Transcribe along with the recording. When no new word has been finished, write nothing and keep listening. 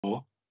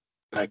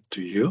back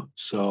to you.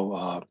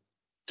 So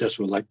just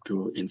would like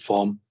to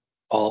inform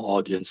all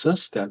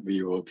audiences that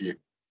we will be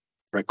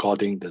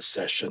recording the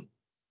session.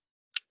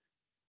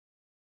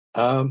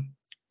 I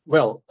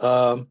will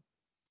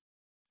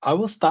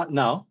start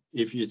now.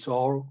 If it's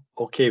all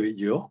okay with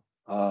you,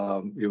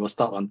 we will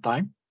start on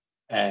time,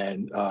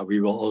 and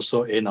we will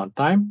also end on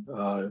time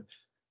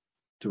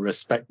to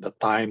respect the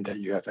time that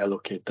you have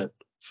allocated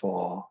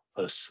for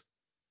us.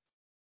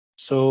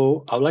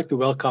 So I would like to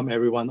welcome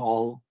everyone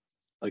all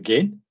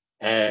again.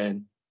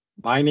 And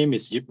my name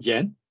is Yip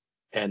Yen,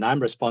 and I'm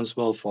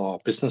responsible for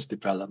business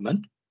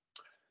development.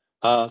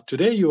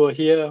 Today you will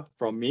hear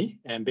from me,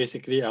 and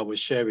basically I will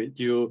share with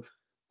you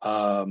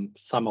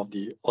some of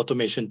the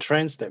automation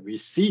trends that we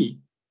see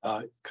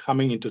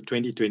coming into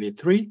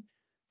 2023.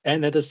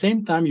 And at the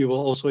same time, you will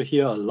also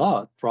hear a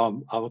lot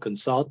from our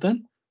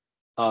consultant.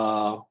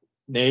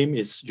 Name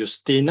is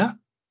Justina.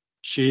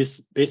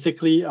 She's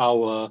basically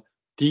our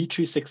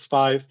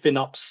D365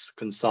 FinOps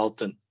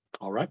consultant.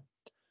 All right.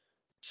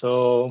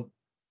 So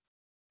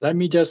let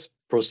me just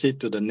proceed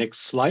to the next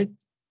slide.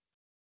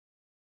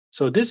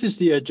 So this is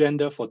the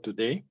agenda for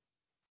today.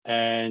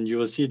 And you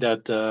will see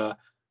that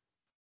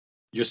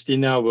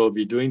Justina will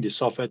be doing the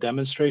software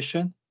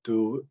demonstration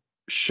to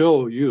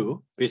show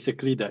you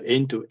basically the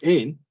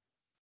end-to-end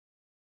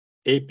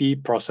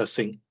AP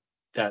processing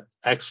that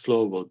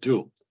ExFlow will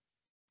do.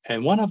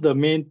 And one of the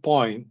main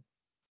point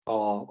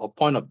or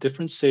point of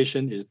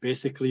differentiation is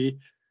basically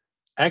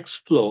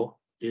ExFlow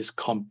is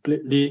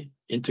completely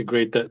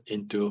integrated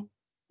into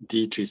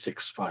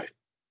D365.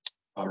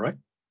 All right.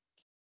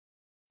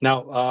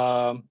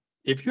 Now,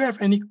 if you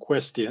have any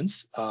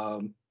questions,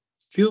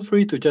 feel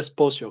free to just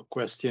post your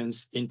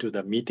questions into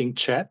the meeting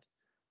chat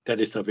that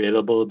is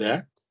available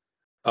there.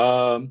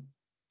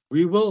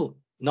 We will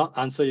not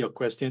answer your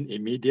question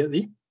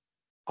immediately.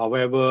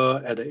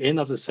 However, at the end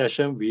of the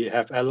session, we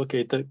have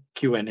allocated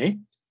Q&A,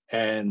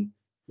 and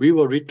we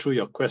will read through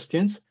your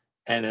questions.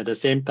 And at the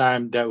same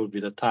time, that will be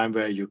the time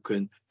where you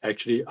can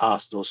actually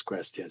ask those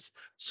questions.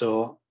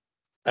 So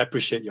I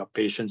appreciate your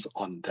patience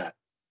on that.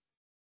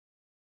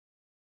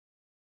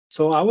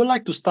 So I would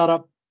like to start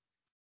up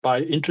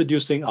by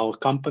introducing our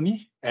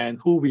company and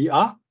who we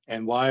are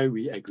and why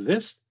we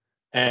exist.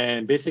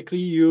 And basically,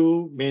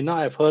 you may not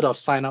have heard of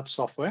Sign-Up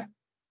Software,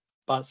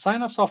 but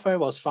Sign-Up Software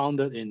was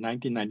founded in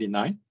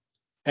 1999.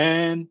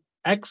 And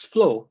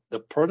ExFlow, the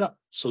product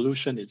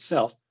solution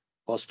itself,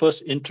 was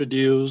first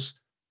introduced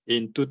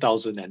in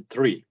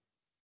 2003.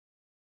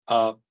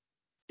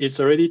 It's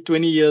already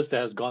 20 years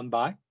that has gone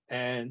by.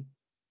 And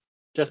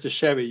just to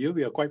share with you,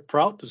 we are quite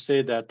proud to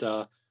say that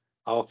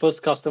our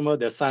first customer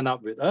that signed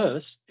up with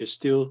us is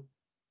still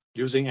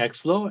using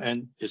ExFlow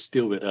and is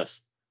still with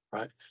us,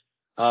 right?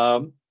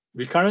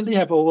 We currently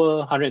have over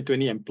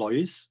 120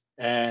 employees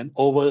and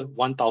over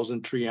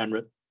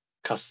 1,300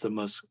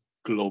 customers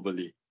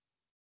globally.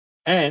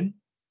 And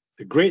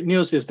the great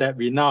news is that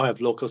we now have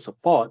local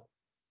support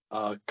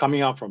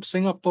coming out from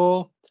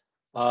Singapore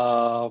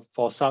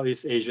for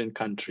Southeast Asian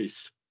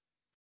countries.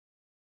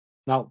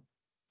 Now,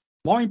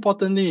 more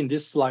importantly in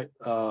this slide,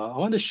 I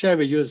want to share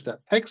with you is that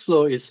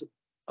ExFlow is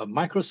a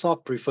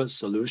Microsoft preferred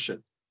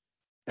solution.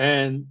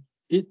 And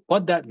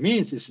what that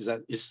means is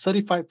that it's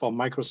certified for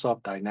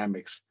Microsoft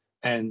Dynamics.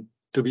 And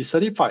to be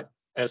certified,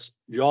 as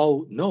you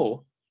all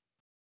know,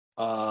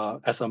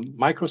 as a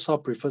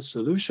Microsoft preferred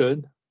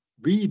solution,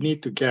 we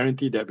need to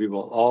guarantee that we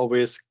will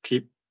always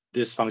keep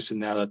this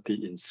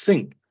functionality in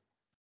sync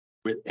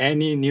with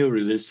any new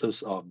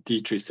releases of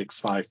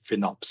D365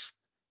 FinOps.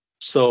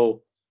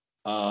 So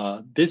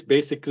this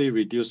basically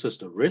reduces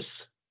the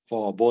risk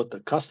for both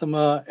the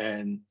customer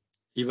and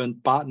even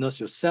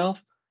partners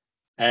yourself.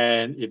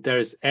 And if there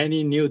is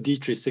any new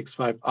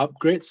D365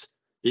 upgrades,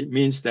 it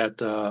means that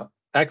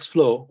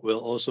ExFlow will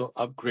also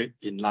upgrade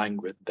in line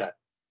with that.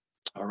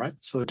 All right,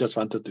 so just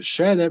wanted to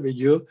share that with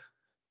you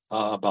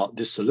about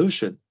this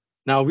solution.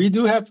 Now, we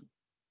do have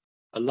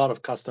a lot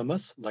of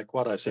customers, like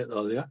what I said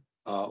earlier,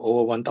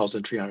 over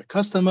 1,300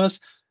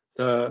 customers.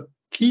 The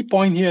key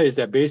point here is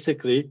that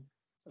basically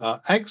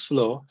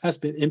ExFlow has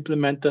been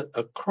implemented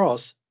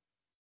across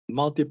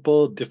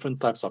multiple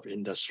different types of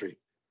industry.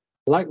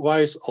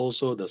 Likewise,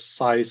 also the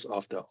size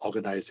of the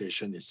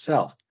organization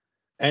itself.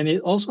 And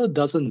it also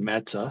doesn't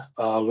matter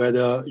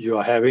whether you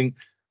are having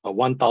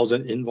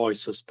 1,000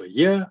 invoices per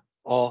year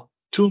or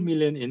 2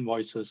 million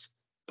invoices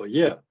per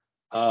year.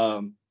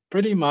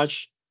 Pretty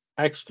much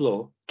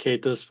ExFlow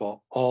caters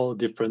for all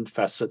different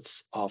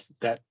facets of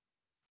that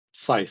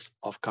size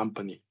of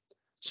company.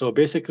 So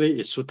basically,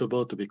 it's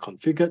suitable to be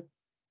configured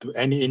to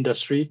any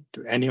industry,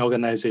 to any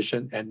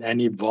organization, and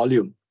any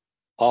volume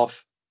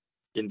of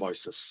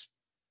invoices.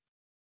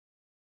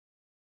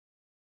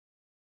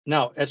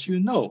 Now, as you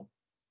know,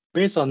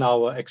 based on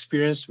our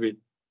experience with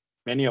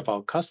many of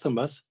our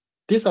customers,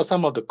 these are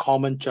some of the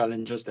common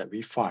challenges that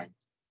we find.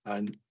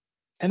 And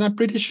I'm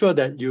pretty sure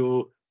that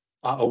you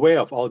are aware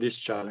of all these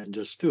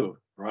challenges too,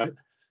 right?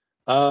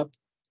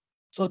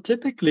 So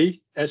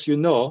typically, as you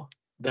know,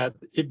 that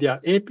if their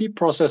AP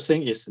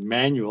processing is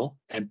manual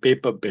and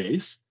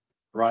paper-based,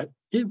 right,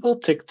 it will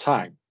take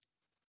time.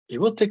 it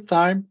will take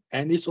time,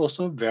 and it's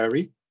also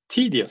very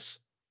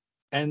tedious.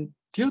 And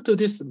due to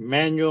this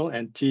manual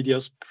and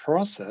tedious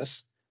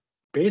process,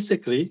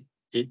 basically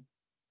it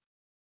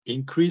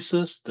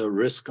increases the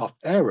risk of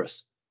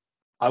errors.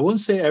 I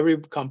won't say every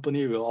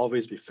company will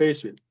always be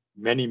faced with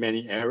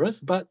many errors,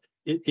 but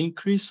it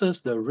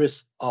increases the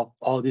risk of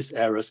all these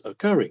errors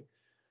occurring.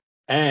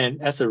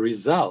 And as a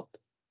result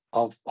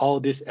of all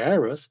these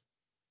errors,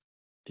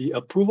 the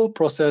approval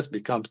process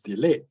becomes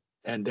delayed,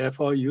 and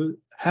therefore you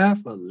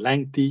have a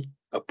lengthy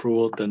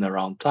approval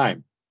turnaround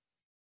time.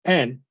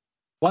 And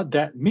what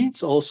that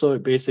means also,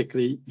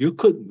 basically, you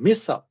could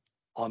miss out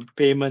on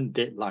payment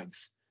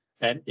deadlines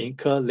and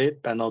incur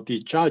late penalty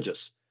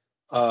charges.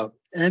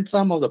 And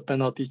some of the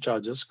penalty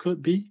charges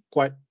could be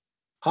quite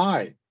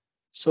high.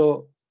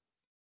 So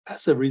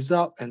as a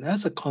result and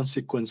as a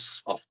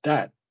consequence of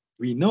that,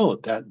 we know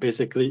that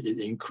basically it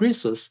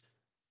increases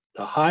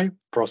the high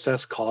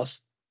process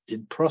cost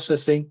in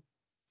processing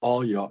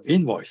all your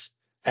invoice.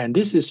 And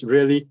this is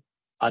really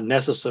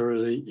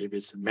unnecessarily if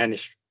it's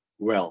managed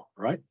well,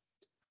 right?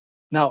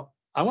 Now,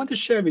 I want to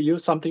share with you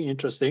something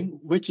interesting,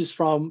 which is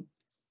from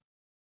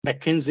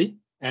McKinsey,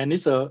 and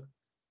it's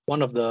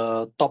one of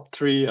the top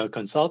 3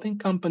 consulting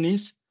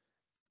companies.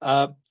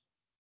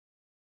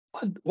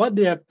 What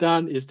they have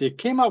done is they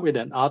came up with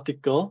an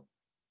article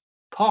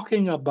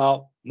talking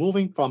about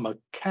moving from a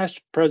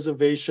cash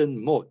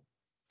preservation mode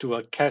to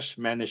a cash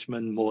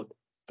management mode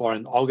for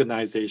an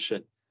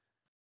organization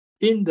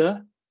in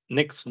the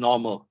next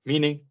normal,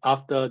 meaning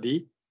after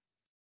the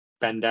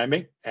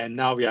pandemic, and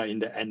now we are in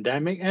the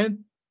endemic, and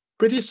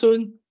pretty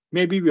soon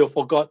maybe we'll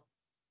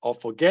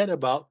forget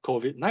about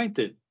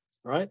COVID-19,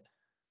 right?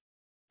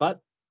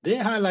 But they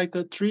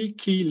highlighted 3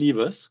 key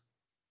levers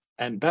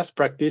and best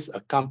practice a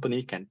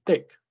company can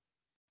take.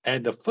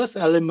 And the first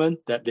element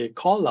that they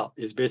call out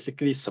is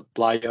basically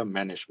supplier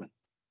management,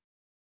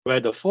 where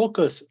the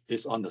focus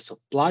is on the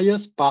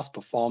supplier's past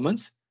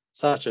performance,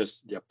 such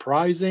as their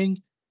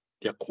pricing,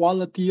 their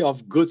quality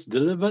of goods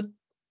delivered,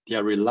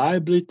 their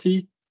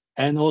reliability,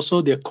 and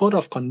also their code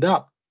of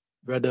conduct,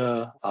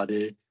 whether are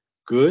they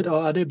good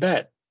or are they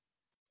bad.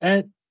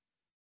 And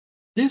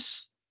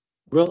this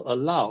will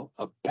allow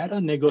a better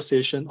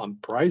negotiation on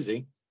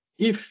pricing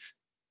if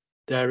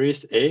there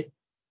is a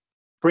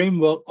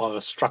framework or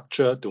a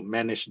structure to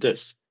manage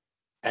this.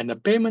 And the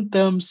payment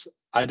terms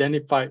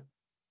identified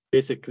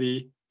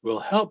basically will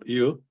help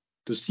you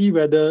to see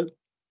whether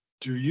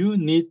do you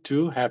need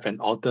to have an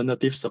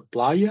alternative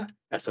supplier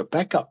as a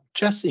backup,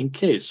 just in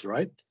case,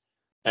 right?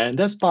 And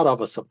that's part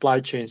of a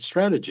supply chain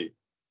strategy.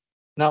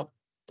 Now,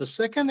 the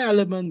second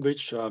element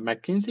which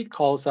McKinsey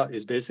calls out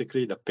is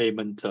basically the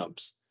payment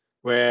terms,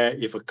 where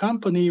if a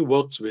company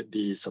works with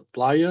the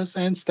suppliers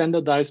and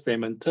standardized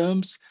payment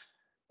terms,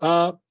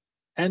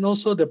 and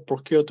also the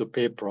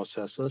procure-to-pay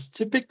processes,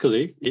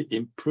 typically it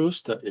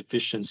improves the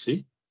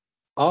efficiency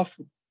of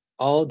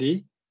all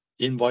the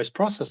invoice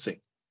processing.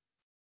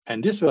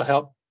 And this will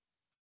help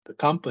the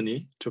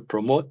company to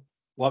promote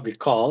what we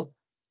call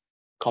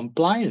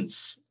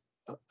compliance.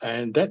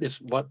 And that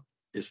is what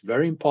is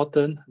very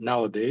important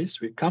nowadays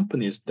with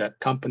companies, that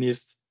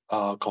companies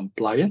are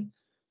compliant.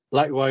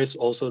 Likewise,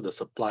 also the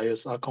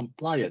suppliers are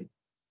compliant.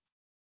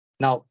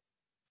 Now,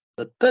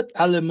 the third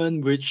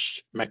element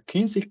which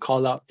McKinsey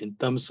called out in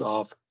terms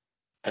of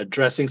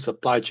addressing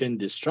supply chain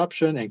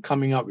disruption and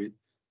coming up with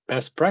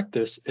best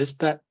practice is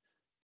that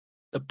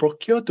the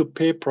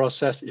procure-to-pay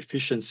process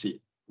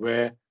efficiency,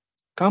 where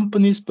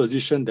companies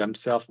position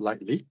themselves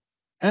lightly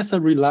as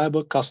a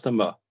reliable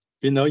customer.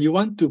 You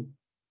want to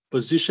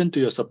position to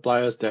your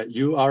suppliers that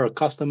you are a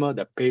customer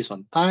that pays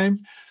on time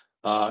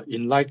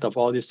in light of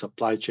all these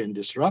supply chain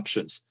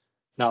disruptions.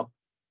 Now,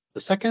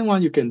 the second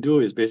one you can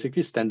do is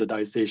basically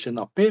standardization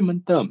of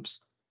payment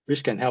terms,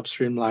 which can help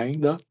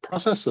streamline the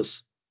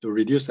processes to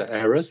reduce the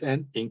errors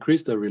and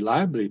increase the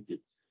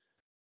reliability.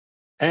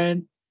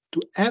 And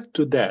to add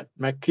to that,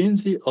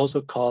 McKinsey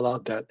also called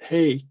out that,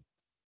 hey,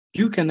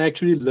 you can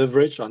actually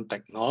leverage on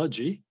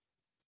technology,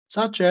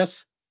 such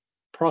as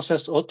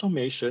process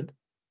automation,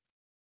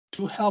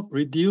 to help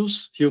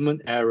reduce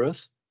human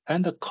errors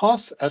and the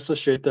costs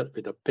associated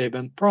with the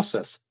payment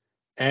process.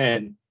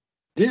 And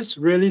this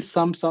really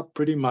sums up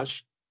pretty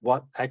much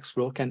what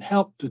ExFlow can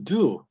help to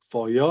do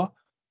for your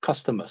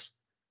customers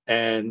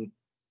and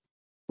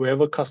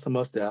whoever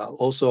customers that are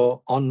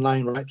also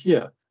online right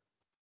here.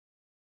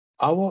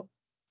 Our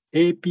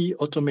AP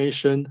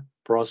automation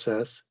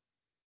process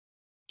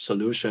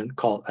solution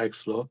called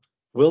ExFlow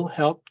will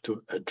help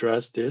to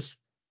address this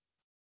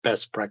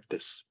best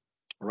practice,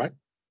 right?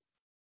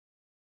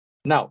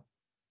 Now,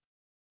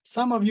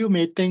 some of you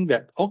may think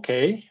that,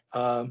 okay,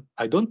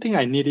 I don't think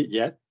I need it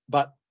yet,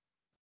 but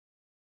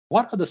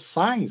what are the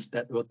signs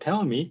that will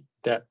tell me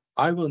that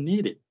I will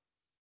need it,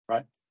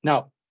 right?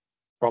 Now,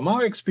 from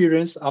our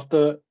experience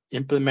after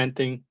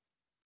implementing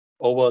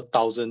over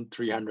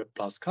 1,300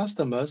 plus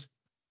customers,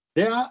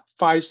 there are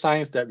 5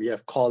 signs that we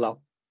have called out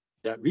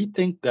that we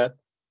think that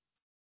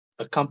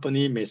a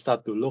company may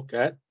start to look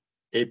at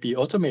AP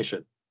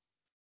automation.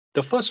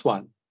 The first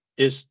one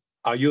is,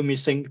 are you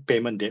missing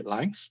payment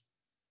deadlines?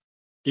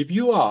 If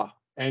you are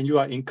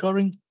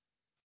incurring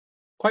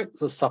quite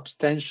a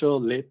substantial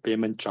late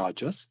payment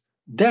charges,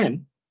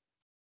 then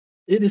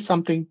it is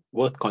something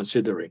worth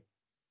considering.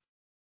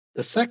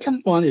 The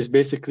second one is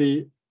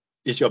basically,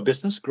 is your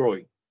business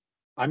growing?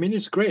 I mean,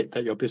 it's great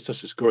that your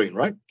business is growing,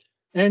 right?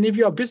 And if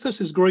your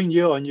business is growing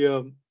year on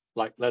year,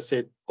 like let's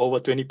say over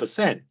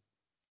 20%,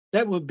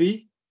 that would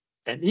be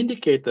an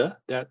indicator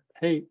that,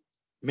 hey,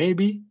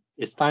 maybe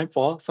it's time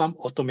for some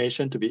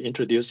automation to be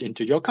introduced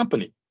into your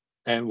company.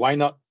 And why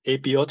not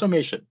AP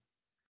automation?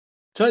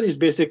 Third is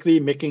basically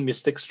making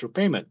mistakes through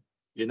payment.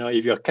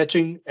 If you're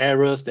catching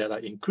errors that are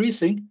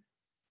increasing,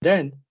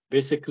 then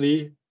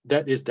basically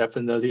that is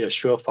definitely a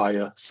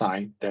surefire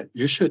sign that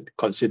you should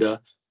consider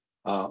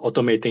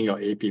automating your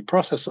AP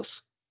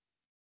processes.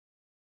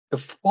 The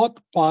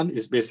fourth one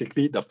is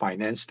basically the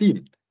finance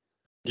team.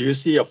 Do you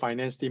see your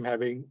finance team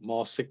having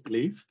more sick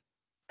leave,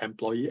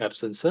 employee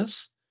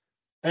absences?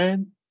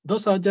 And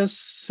those are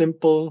just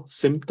simple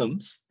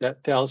symptoms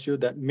that tells you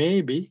that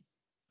maybe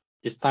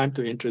it's time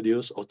to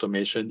introduce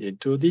automation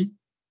into the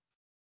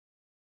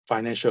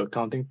financial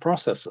accounting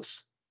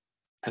processes.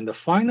 And the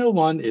final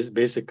one is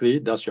basically,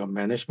 does your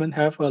management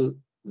have a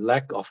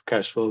lack of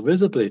cash flow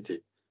visibility?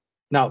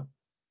 Now,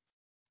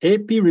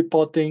 AP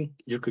reporting,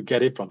 you could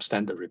get it from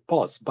standard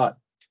reports, but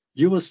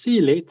you will see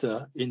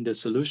later in the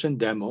solution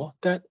demo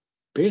that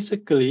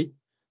basically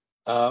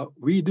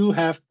we do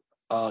have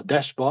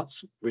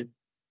dashboards with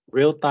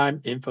real-time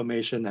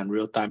information and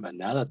real-time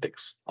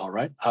analytics. All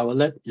right, I will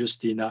let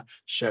Justina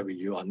share with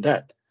you on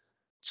that.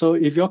 So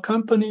if your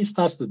company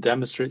starts to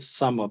demonstrate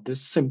some of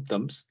these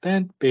symptoms,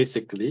 then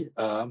basically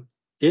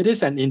it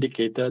is an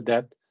indicator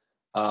that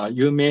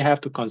you may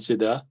have to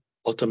consider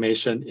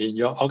automation in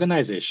your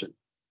organization.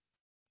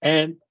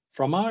 And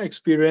from our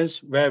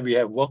experience, where we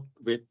have worked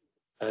with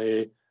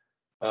a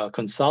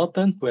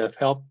consultant who have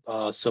helped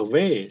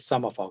survey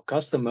some of our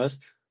customers,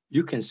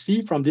 you can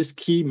see from these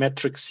key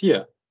metrics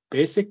here,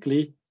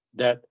 basically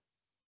that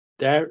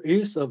there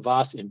is a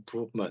vast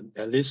improvement,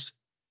 at least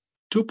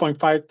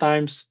 2.5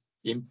 times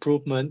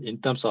improvement in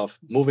terms of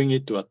moving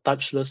it to a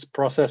touchless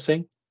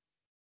processing,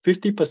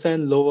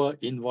 50% lower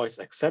invoice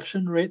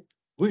exception rate,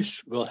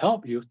 which will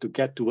help you to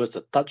get towards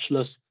a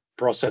touchless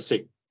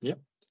processing. Yep.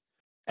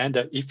 And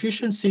the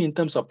efficiency in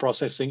terms of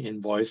processing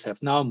invoice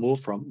have now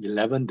moved from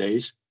 11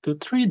 days to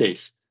 3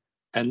 days.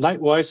 And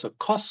likewise, a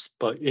cost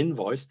per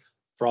invoice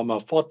from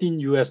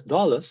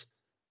 $14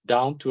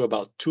 down to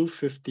about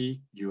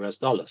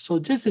 $250. So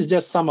this is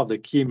just some of the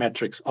key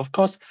metrics. Of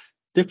course,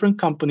 different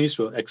companies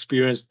will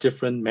experience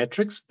different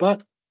metrics,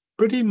 but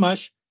pretty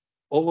much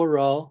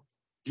overall,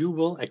 you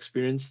will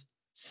experience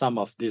some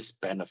of these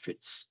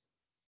benefits,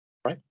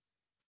 right?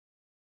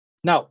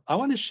 Now, I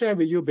want to share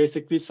with you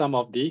basically some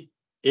of the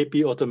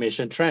AP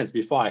automation trends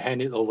before I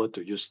hand it over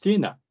to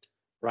Justina,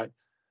 right?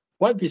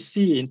 What we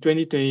see in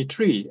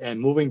 2023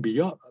 and moving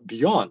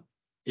beyond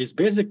is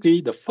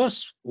basically the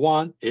first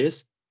one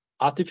is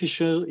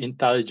artificial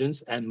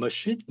intelligence and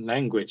machine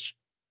language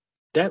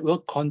that will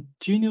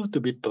continue to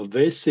be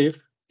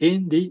pervasive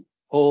in the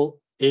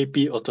whole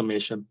AP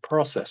automation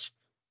process.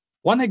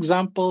 One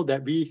example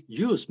that we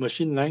use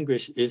machine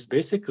language is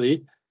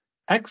basically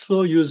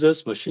ExFlow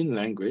uses machine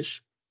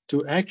language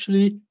to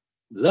actually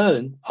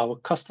learn our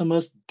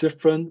customers'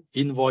 different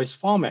invoice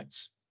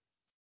formats.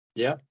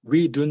 Yeah,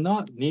 we do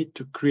not need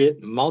to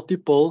create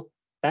multiple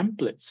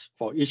templates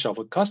for each of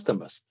our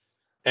customers.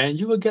 And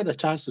you will get a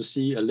chance to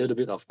see a little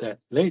bit of that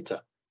later.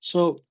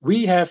 So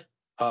we have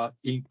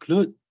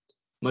include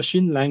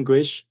machine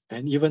language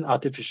and even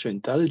artificial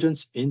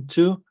intelligence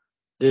into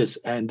this.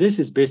 And this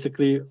is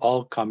basically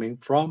all coming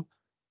from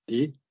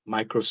the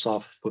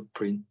Microsoft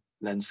footprint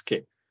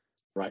landscape,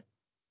 right?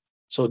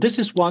 So this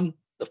is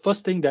the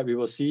first thing that we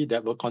will see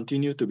that will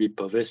continue to be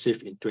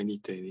pervasive in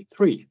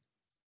 2023.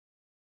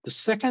 The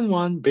second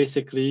one,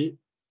 basically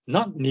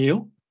not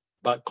new,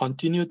 but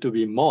continue to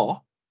be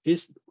more,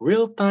 is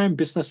real-time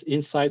business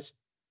insights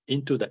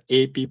into the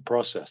AP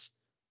process.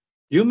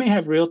 You may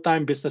have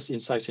real-time business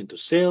insights into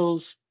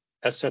sales,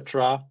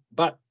 etc.,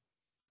 but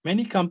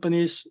many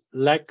companies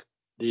lack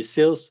the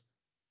sales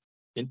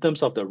in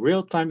terms of the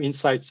real-time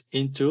insights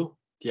into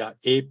their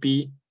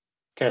AP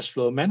cash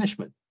flow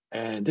management.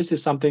 And this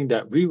is something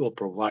that we will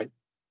provide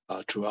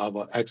through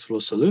our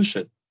ExFlow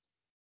solution.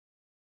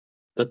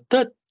 The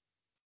third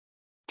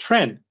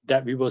trend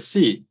that we will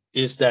see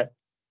is that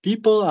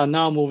people are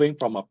now moving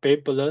from a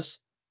paperless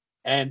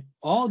and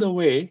all the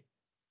way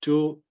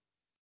to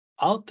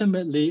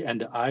ultimately and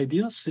the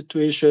ideal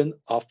situation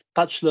of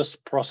touchless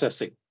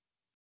processing,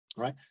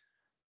 right?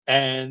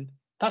 And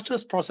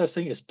touchless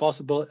processing is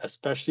possible,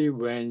 especially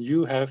when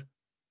you have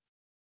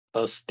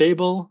a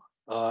stable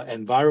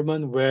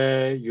environment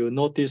where you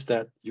notice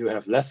that you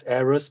have less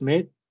errors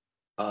made,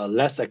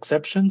 less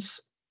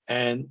exceptions,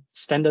 and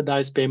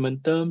standardized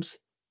payment terms,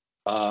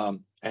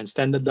 and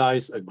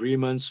standardized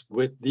agreements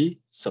with the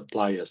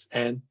suppliers.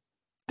 And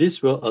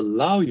this will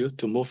allow you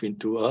to move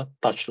into a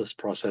touchless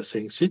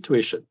processing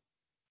situation.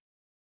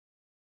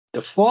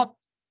 The fourth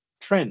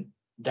trend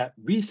that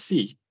we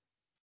see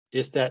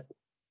is that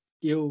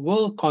it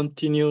will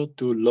continue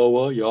to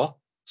lower your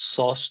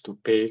source to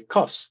pay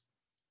costs.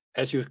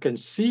 As you can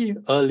see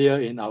earlier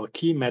in our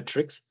key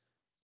metrics,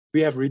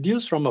 we have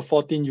reduced from a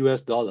 14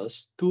 US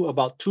dollars to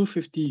about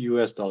 250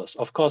 US dollars.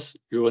 Of course,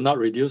 you will not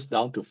reduce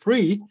down to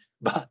free,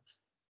 but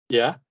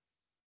yeah,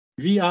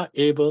 we are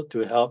able to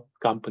help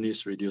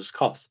companies reduce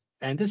costs.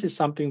 And this is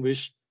something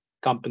which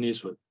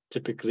companies would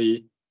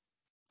typically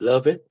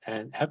love it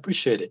and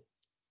appreciate it.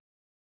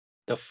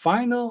 The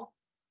final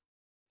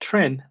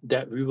trend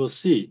that we will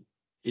see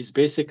is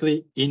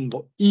basically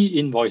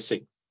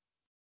e-invoicing.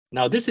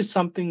 Now, this is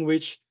something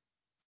which,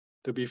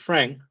 to be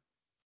frank,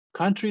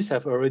 countries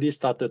have already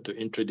started to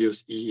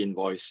introduce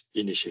e-invoice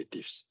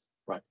initiatives,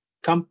 right?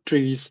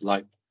 Countries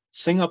like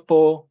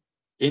Singapore,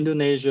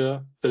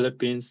 Indonesia,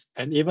 Philippines,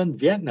 and even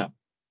Vietnam.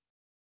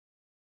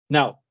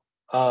 Now,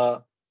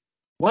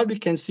 what we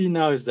can see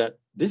now is that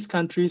these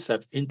countries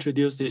have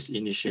introduced these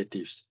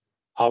initiatives.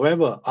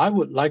 However, I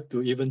would like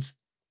to even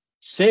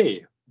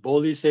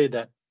boldly say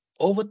that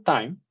over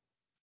time,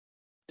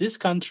 these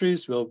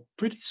countries will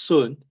pretty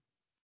soon,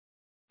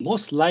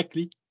 most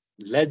likely,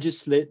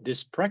 legislate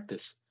this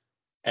practice.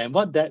 And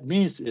what that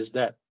means is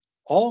that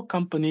all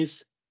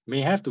companies may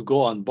have to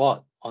go on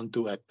board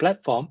onto a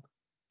platform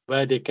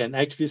where they can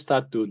actually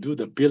start to do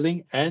the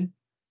billing and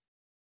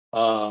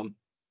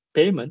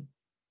payment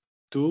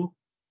to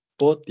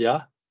both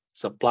their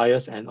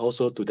suppliers and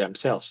also to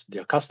themselves,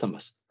 their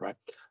customers, right?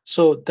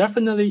 So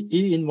definitely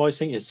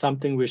e-invoicing is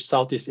something which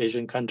Southeast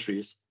Asian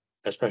countries,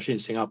 especially in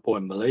Singapore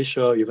and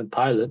Malaysia, even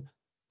Thailand,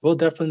 will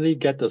definitely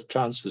get the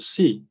chance to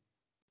see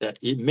that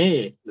it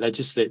may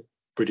legislate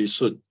pretty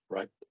soon,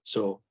 right?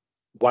 So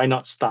why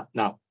not start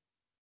now,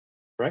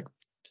 right?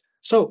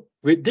 So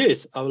with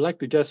this, I would like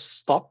to just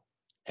stop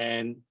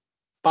and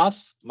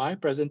pass my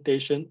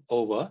presentation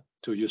over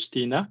to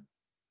Justina,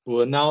 who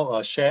will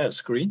now share a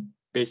screen,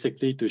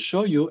 basically to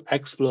show you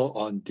ExFlow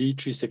on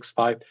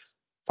D365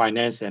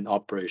 Finance and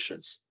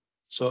Operations.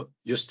 So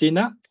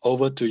Justina,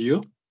 over to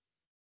you.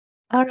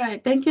 All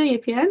right, thank you,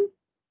 Yipian.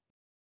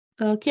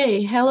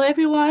 Okay, hello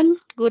everyone.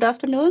 Good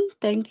afternoon.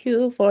 Thank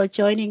you for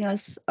joining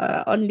us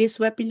on this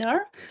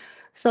webinar.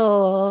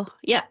 So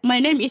yeah, my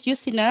name is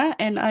Justina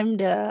and I'm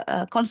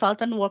the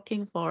consultant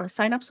working for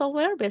Signup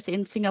Software based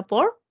in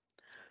Singapore.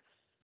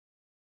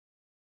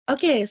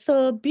 Okay,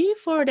 so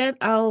before that,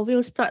 I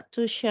will start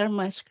to share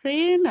my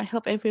screen. I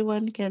hope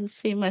everyone can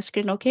see my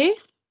screen okay.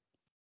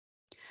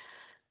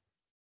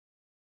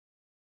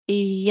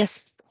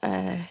 Yes.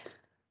 Okay,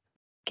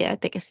 I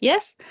take as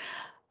yes.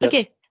 Yes.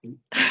 Okay.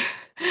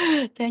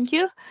 Thank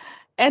you.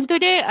 And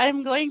today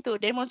I'm going to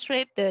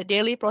demonstrate the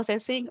daily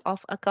processing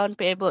of account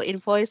payable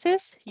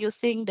invoices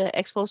using the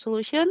ExFlow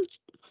solution.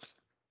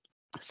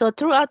 So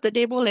throughout the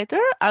demo later,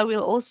 I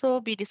will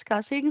also be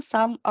discussing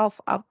some of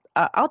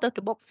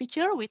out-of-the-box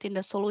feature within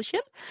the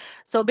solution.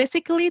 So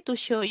basically to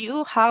show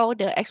you how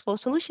the ExFlow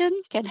solution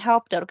can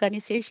help the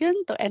organization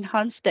to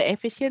enhance the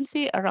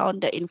efficiency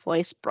around the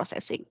invoice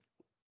processing.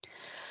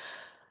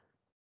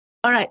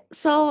 All right,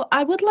 so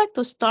I would like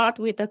to start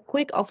with a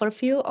quick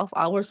overview of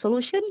our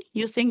solution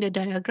using the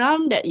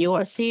diagram that you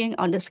are seeing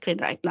on the screen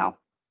right now.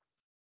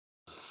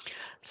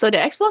 So the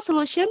ExFlow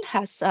solution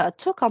has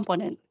two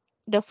components.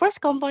 The first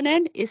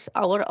component is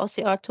our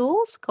OCR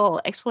tools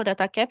called ExFlow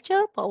Data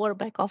Capture powered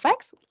by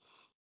Cofax.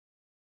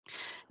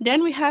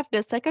 Then we have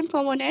the second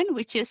component,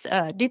 which is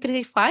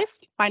D365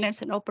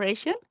 Finance and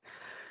Operation,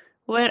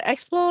 where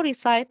ExFlow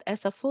resides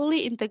as a fully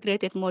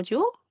integrated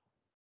module.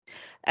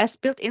 As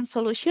built-in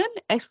solution,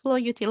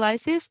 ExFlow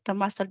utilizes the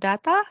master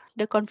data,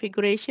 the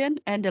configuration,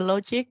 and the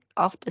logic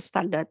of the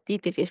standard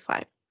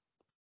D365.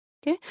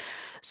 Okay,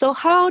 so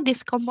how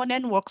this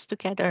component works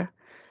together?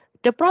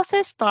 The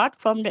process starts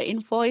from the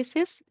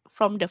invoices,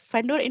 from the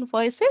vendor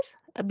invoices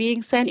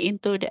being sent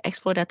into the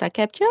ExFlow data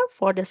capture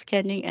for the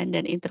scanning and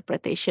then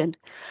interpretation.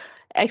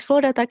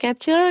 ExFlow data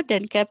capture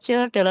then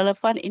capture the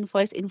relevant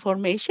invoice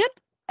information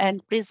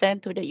and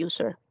present to the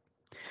user.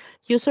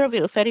 User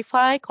will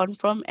verify,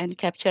 confirm, and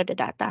capture the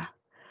data.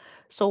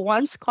 So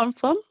once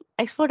confirmed,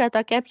 ExFlow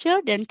data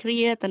capture then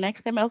create an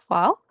XML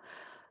file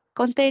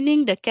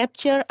containing the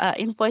capture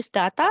invoice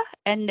data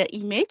and the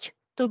image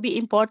to be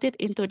imported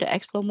into the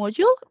ExFlow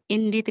module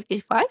in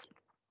D365.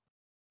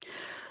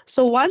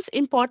 So once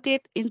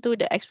imported into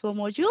the ExFlow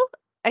module,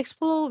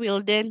 ExFlow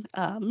will then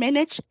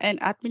manage and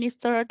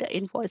administer the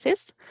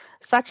invoices,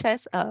 such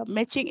as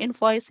matching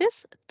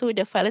invoices to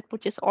the valid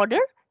purchase order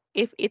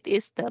if it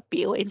is the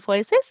PO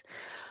invoices,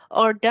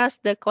 or does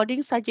the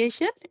coding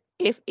suggestion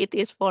if it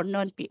is for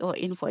non-PO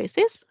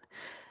invoices,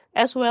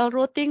 as well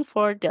routing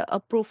for the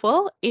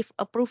approval if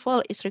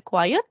approval is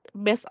required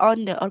based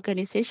on the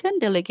organization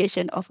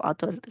delegation of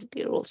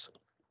authority rules.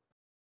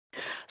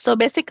 So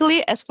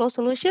basically, ExFlow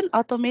solution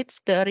automates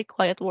the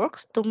required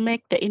works to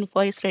make the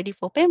invoice ready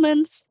for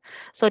payments.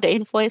 So the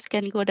invoice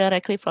can go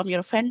directly from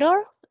your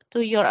vendor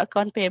to your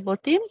account payable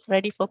team,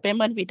 ready for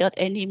payment without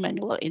any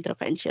manual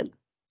intervention.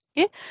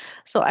 Okay,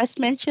 so as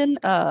mentioned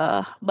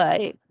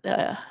by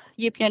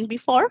Yipian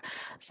before,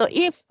 so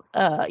if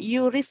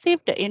you receive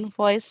the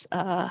invoice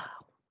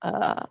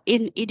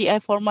in EDI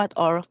format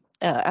or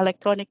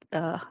electronic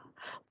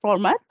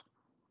format.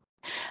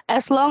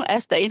 As long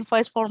as the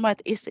invoice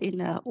format is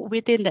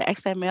within the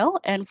XML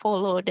and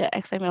follow the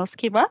XML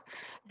schema,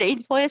 the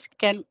invoice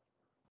can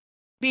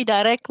be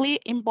directly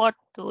import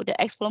to the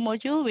ExFlow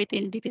module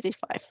within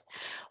D365,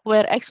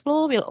 where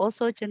ExFlow will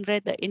also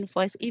generate the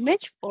invoice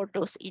image for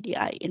those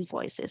EDI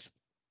invoices.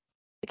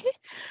 Okay,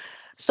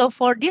 so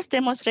for this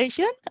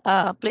demonstration,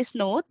 please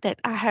note that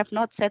I have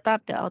not set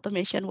up the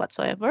automation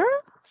whatsoever.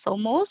 So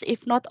most,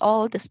 if not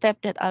all, the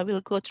steps that I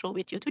will go through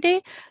with you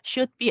today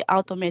should be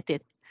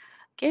automated.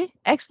 Okay,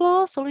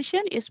 ExFlow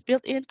solution is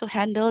built in to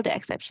handle the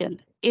exception.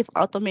 If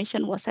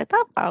automation was set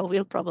up, I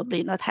will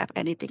probably not have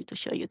anything to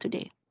show you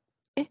today.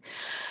 Okay.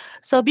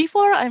 So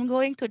before I'm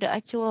going to the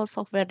actual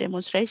software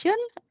demonstration,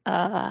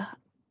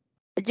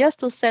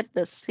 just to set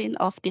the scene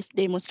of this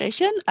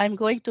demonstration, I'm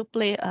going to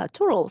play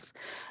two roles.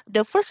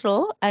 The first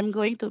role, I'm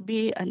going to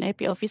be an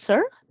AP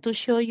officer to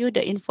show you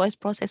the invoice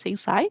processing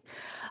side.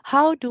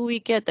 How do we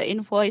get the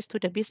invoice to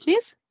the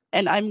business?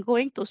 And I'm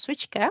going to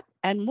switch cap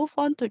and move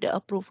on to the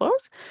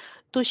approvals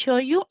to show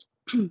you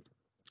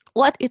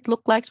what it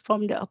looks like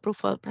from the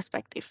approval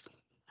perspective.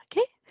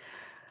 Okay.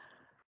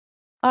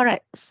 All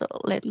right, so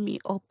let me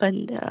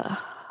open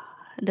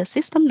the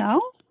system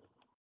now.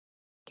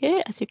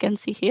 Okay, as you can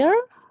see here,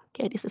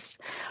 okay, this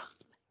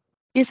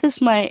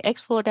is my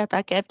ExFlow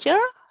data capture.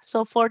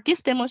 So for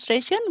this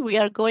demonstration, we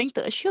are going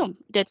to assume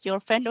that your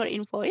vendor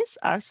invoice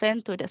are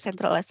sent to the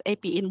centralized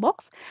AP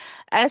inbox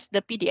as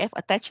the PDF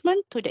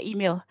attachment to the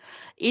email.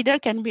 Either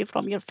can be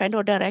from your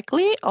vendor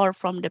directly or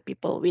from the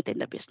people within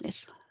the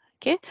business.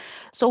 Okay,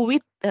 so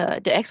with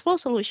the ExFlow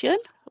solution,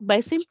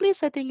 by simply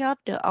setting up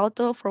the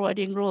auto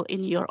forwarding rule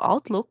in your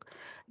Outlook,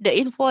 the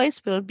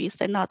invoice will be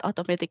sent out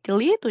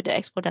automatically to the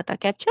ExFlow data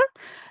capture,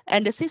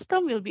 and the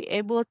system will be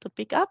able to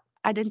pick up,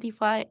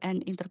 identify,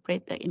 and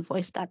interpret the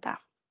invoice data.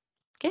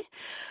 Okay,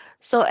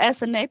 so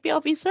as an AP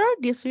officer,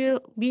 this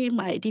will be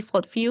my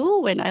default view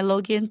when I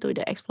log into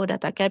the ExFlow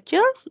data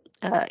capture.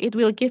 It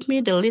will give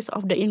me the list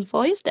of the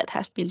invoice that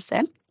has been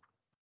sent.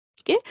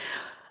 Okay,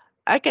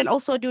 I can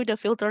also do the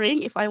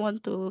filtering if I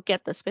want to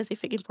get the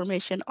specific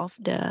information of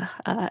the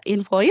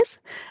invoice.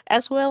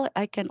 As well,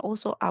 I can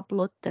also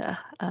upload the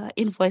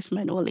invoice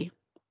manually.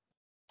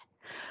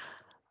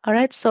 All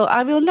right, so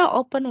I will now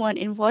open one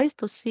invoice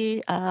to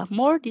see a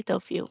more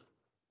detailed view.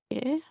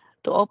 Okay,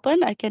 to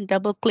open, I can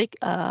double click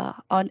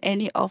on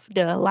any of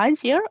the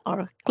lines here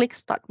or click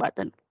Start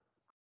button.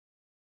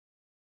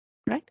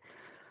 Right.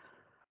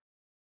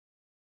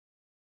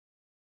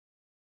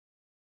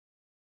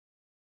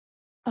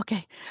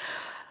 Okay.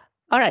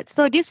 All right,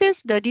 so this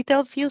is the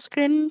detailed view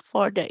screen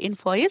for the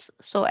invoice.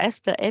 So as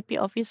the AP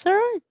officer,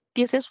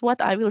 this is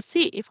what I will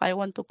see if I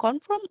want to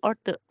confirm or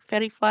to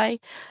verify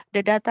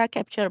the data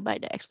captured by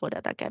the ExFlow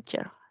data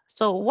capture.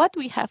 So what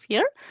we have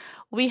here,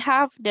 we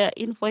have the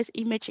invoice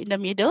image in the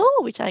middle,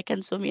 which I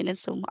can zoom in and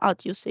zoom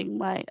out using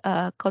my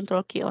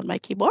control key on my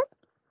keyboard.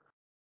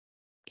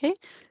 Okay,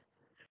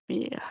 let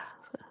me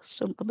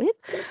zoom a bit.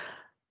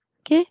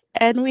 Okay,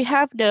 and we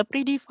have the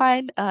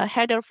predefined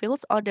header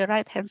fields on the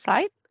right-hand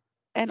side.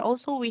 And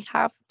also we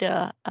have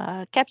the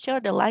capture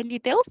the line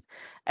details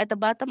at the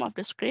bottom of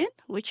the screen,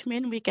 which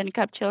means we can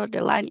capture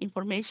the line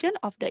information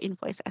of the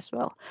invoice as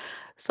well.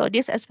 So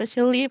this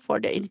especially for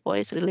the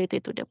invoice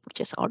related to the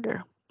purchase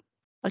order.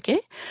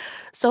 Okay,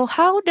 so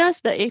how does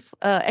the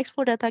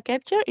ExFlow data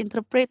capture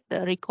interpret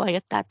the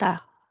required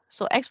data?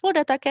 So ExFlow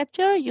data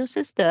capture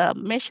uses the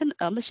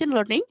machine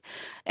learning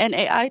and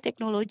AI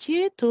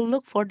technology to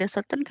look for the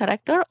certain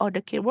character or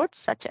the keywords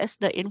such as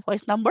the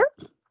invoice number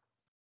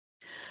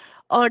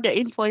or the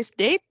invoice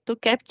date to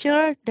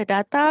capture the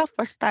data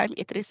first time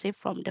it received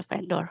from the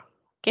vendor.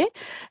 Okay,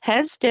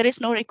 hence there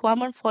is no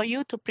requirement for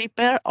you to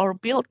prepare or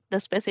build the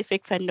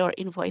specific vendor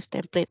invoice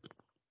template.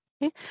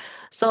 Okay,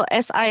 so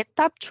as I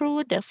tap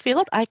through the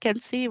field, I can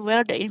see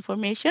where the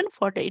information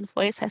for the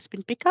invoice has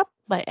been picked up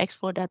by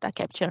ExFlow data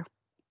capture.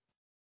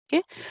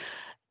 Okay,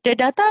 the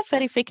data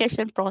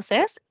verification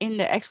process in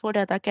the ExFlow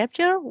data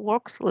capture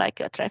works like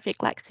a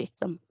traffic light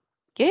system.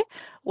 Okay,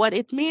 what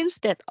it means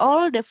that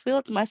all the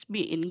fields must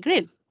be in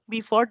green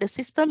before the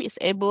system is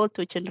able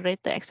to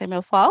generate the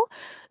XML file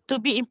to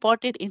be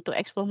imported into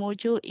ExFlow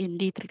module in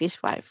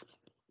D365.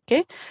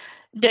 Okay,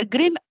 the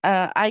green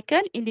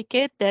icon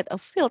indicates that a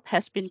field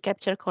has been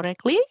captured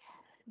correctly.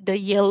 The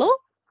yellow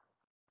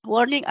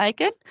warning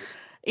icon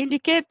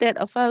indicates that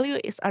a value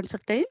is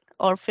uncertain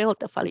or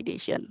failed the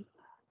validation.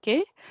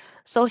 Okay,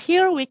 so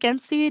here we can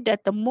see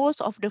that the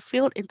most of the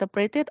fields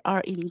interpreted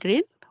are in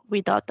green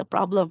without the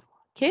problem.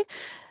 Okay,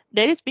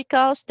 that is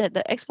because that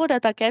the ExFlow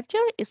data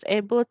capture is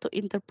able to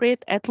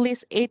interpret at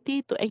least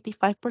 80 to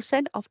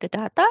 85% of the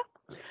data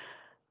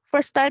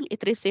first time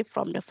it received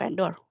from the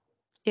vendor.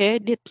 Okay,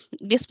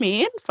 this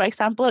means, for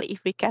example,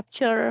 if we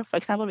capture,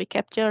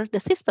 the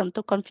system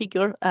to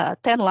configure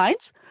 10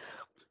 lines,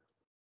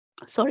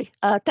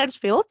 10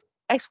 fields,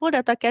 ExFlow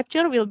data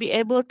capture will be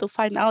able to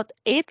find out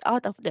 8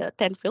 out of the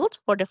 10 fields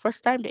for the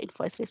first time the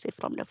invoice received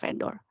from the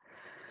vendor.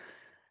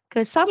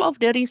 Because some of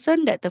the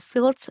reason that the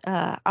fields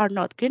are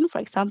not green, for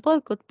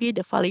example, could be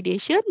the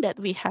validation that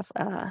we have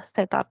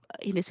set up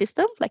in the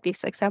system, like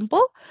this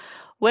example,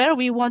 where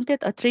we wanted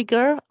a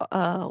trigger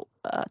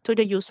to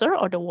the user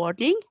or the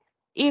warning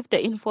if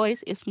the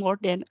invoice is more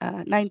than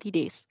 90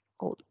 days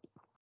old.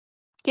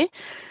 Okay.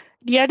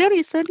 The other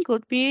reason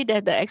could be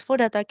that the ExFlow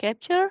data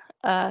capture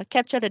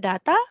the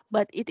data,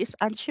 but it is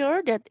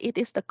unsure that it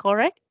is the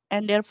correct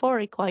and therefore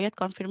required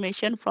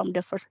confirmation from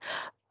the first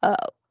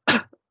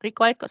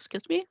required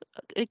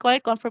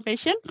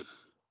confirmation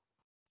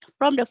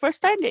from the first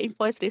time the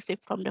invoice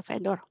received from the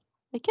vendor.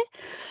 Okay,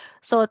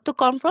 so to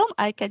confirm,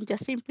 I can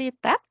just simply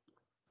tap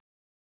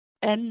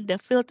and the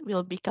field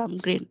will become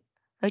green.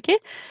 Okay,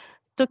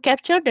 to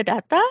capture the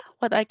data,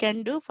 what I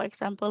can do, for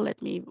example,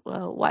 let me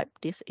wipe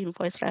this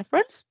invoice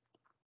reference.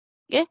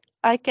 Okay,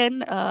 I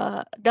can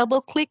double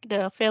click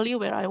the value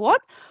where I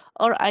want,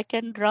 or I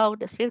can draw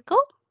the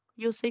circle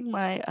using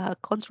my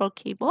control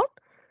keyboard.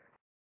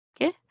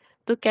 Okay,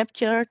 to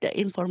capture the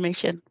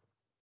information.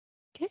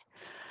 Okay.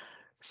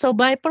 So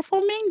by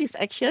performing this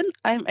action,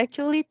 I'm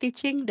actually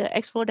teaching the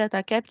ExFlow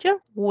data capture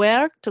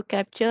where to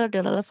capture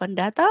the relevant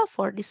data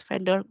for this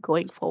vendor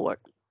going forward.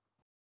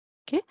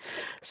 Okay,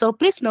 so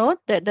please note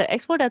that the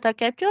ExFlow data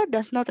capture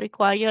does not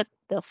require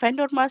the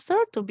vendor master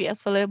to be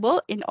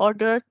available in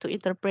order to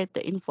interpret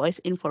the invoice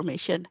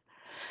information.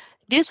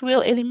 This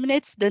will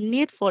eliminate the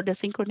need for the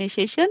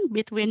synchronization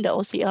between the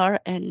OCR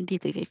and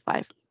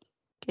D365.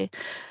 Okay,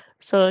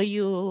 so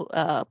you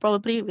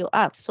probably will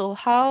ask, so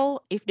how,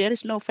 if there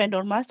is no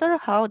vendor master,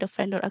 how the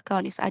vendor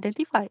account is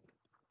identified?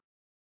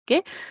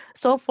 Okay,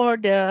 so for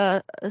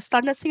the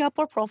standard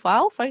Singapore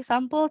profile, for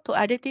example, to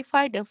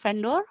identify the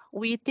vendor,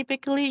 we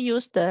typically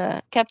use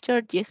the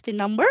capture GST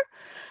number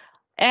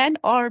and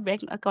or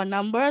bank account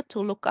number to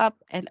look up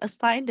and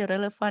assign the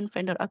relevant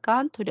vendor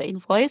account to the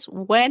invoice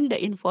when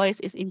the invoice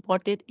is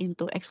imported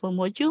into ExFlow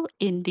module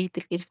in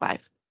D365.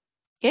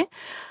 Okay,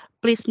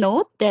 please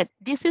note that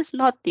this is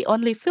not the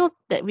only field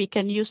that we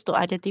can use to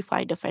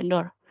identify the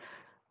vendor.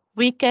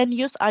 We can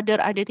use other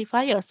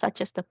identifiers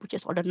such as the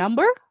purchase order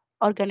number,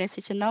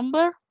 organization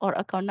number, or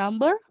account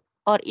number,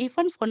 or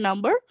even phone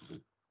number,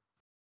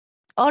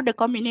 or the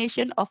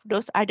combination of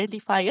those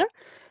identifiers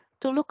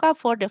to look up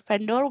for the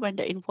vendor when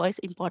the invoice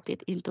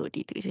imported into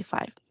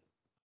D365.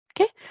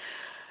 Okay.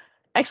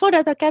 ExFlow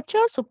data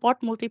capture support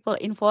multiple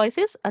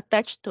invoices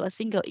attached to a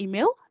single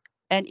email.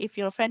 And if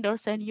your vendor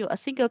send you a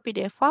single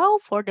PDF file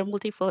for the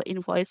multiple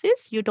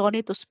invoices, you don't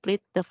need to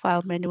split the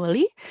file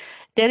manually.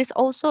 There is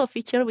also a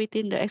feature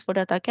within the ExFlow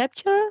data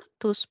capture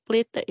to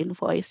split the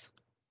invoice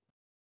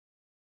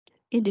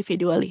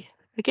individually.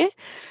 Okay,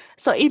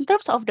 so in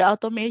terms of the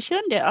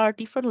automation, there are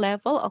different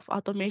levels of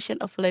automation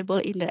available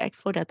in the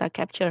ExFlow data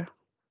capture.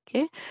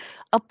 Okay,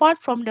 apart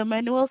from the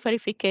manual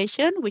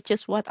verification, which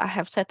is what I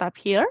have set up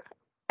here,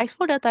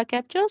 ExFlow data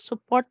capture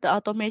support the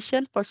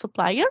automation per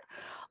supplier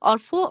or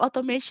full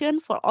automation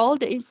for all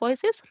the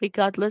invoices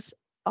regardless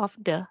of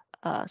the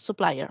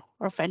supplier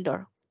or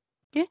vendor.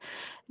 Okay,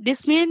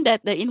 this means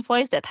that the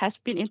invoice that has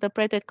been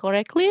interpreted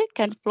correctly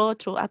can flow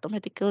through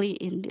automatically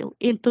into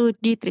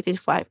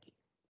D365.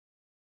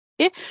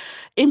 Okay.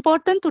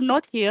 Important to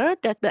note here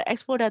that the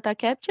ExFlow data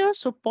capture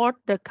support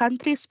the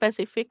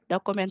country-specific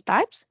document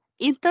types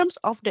in terms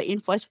of the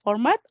invoice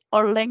format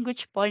or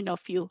language point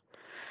of view.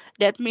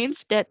 That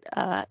means that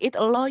it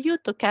allows you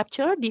to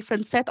capture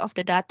different set of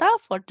the data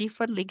for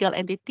different legal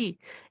entity.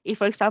 If,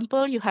 for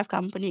example, you have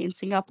company in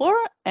Singapore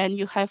and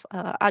you have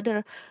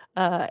other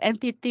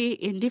entity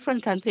in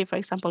different country, for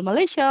example,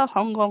 Malaysia,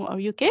 Hong Kong,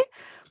 or UK,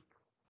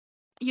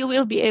 you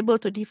will be able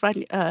to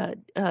define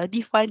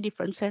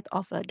different set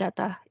of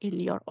data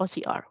in your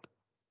OCR.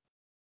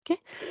 Okay.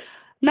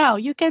 Now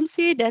you can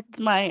see that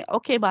my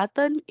OK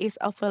button is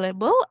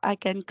available. I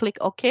can click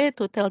OK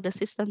to tell the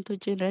system to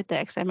generate the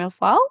XML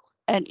file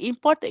and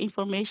import the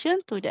information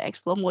to the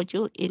ExFlow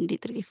module in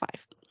D365.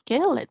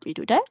 Okay, let me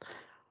do that.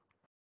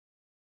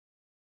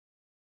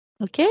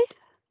 Okay.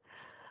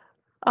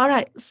 All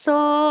right,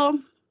 so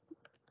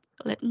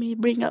let me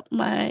bring up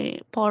my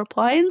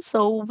PowerPoint.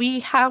 So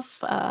we have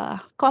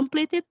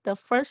completed the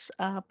first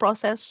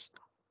process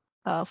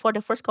for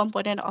the first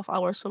component of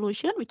our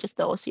solution, which is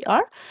the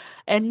OCR.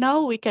 And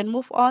now we can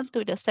move on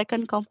to the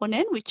second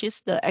component, which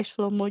is the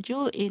ExFlow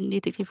module in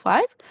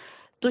D365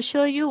 to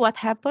show you what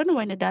happened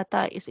when the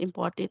data is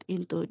imported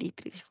into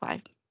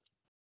D365.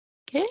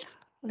 Okay,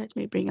 let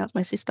me bring up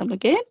my system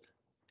again.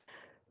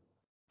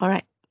 All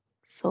right,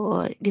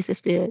 so this is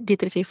the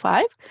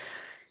D365.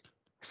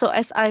 So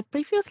as I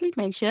previously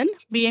mentioned,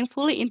 being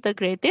fully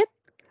integrated,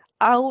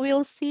 I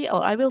will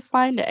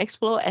find the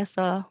ExFlow as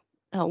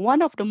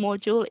one of the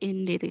module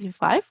in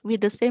D365 with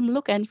the same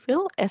look and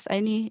feel as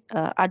any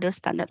other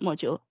standard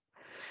module.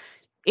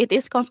 It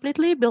is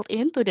completely built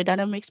into the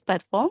Dynamics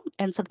platform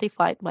and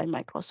certified by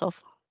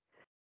Microsoft.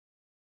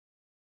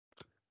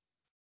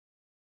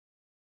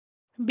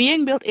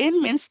 Being built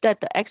in means that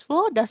the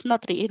ExFlow does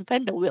not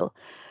reinvent the wheel.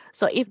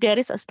 So if there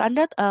is a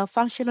standard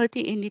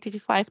functionality in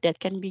D365 that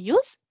can be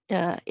used,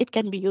 it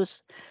can be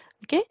used.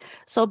 Okay,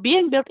 so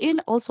being built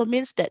in also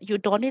means that you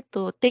don't need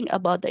to think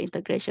about the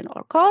integration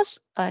or cost,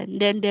 and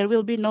then there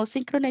will be no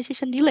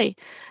synchronization delay.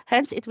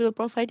 Hence, it will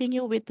providing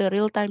you with the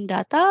real-time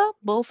data,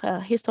 both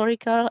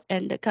historical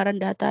and the current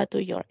data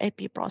to your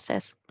AP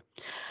process,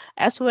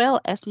 as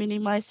well as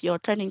minimize your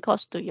training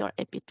cost to your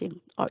AP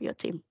team or your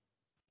team.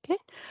 Okay,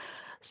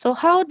 so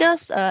how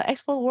does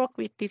ExFlow work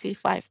with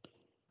D365?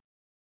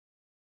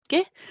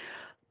 Okay,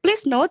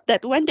 please note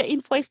that when the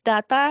invoice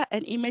data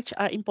and image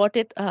are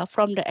imported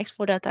from the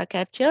ExFlow data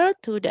capture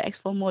to the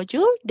ExFlow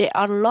module, they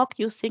are logged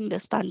using the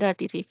standard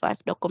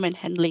D365 document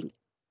handling.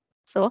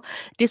 So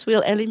this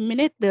will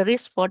eliminate the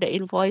risk for the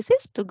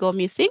invoices to go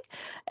missing.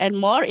 And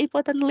more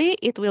importantly,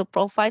 it will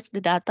provide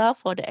the data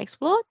for the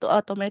ExFlow to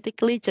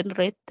automatically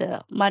generate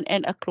the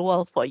month-end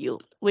accrual for you,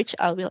 which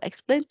I will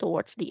explain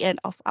towards the end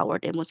of our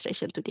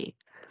demonstration today.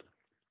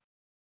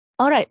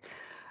 All right.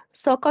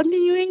 So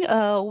continuing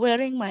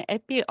wearing my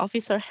AP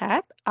officer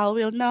hat, I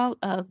will now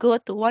go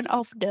to one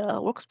of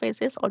the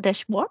workspaces or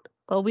dashboard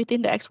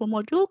within the ExFlow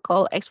module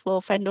called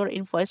ExFlow Vendor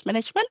Invoice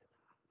Management.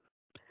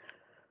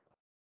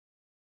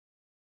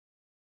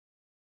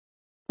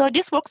 So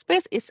this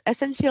workspace is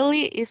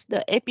essentially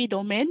the AP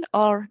domain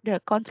or the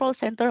control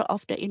center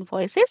of the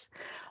invoices,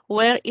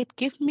 where it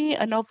gives me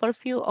an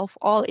overview of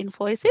all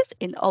invoices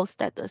in all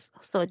status.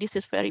 So this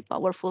is very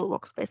powerful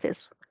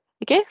workspaces.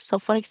 Okay, so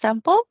for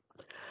example,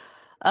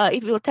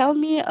 it will tell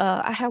me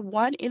I have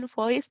one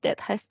invoice that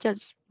has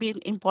just been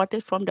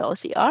imported from the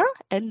OCR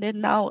and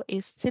then now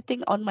is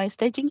sitting on my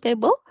staging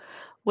table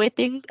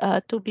waiting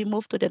to be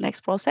moved to the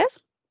next process.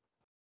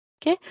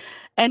 Okay,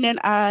 and then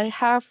I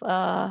have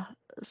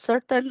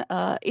certain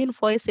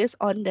invoices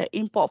on the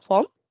import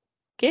form,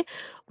 okay,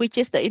 which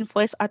is the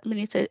invoice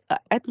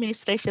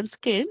administration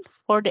screen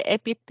for the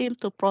AP team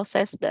to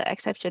process the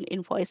exception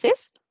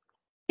invoices.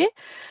 Okay,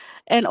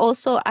 and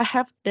also I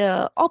have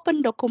the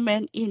open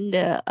document in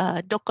the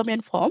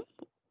document form.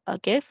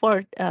 Okay,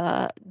 for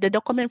the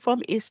document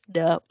form is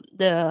the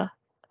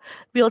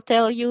will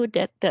tell you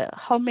that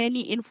how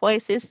many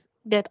invoices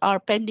that are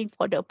pending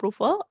for the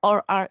approval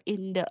or are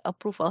in the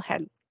approval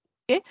hand.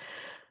 Okay,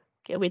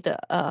 okay, with the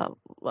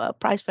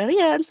price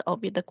variance or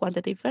with the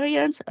quantity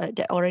variance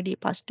that already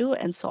passed due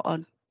and so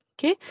on.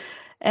 Okay,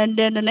 and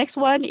then the next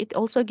one, it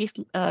also give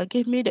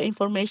me the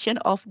information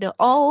of the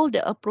all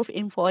the approved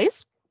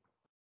invoice.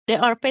 They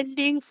are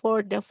pending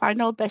for the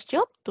final batch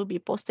job to be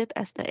posted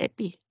as the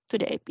AP to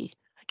the AP.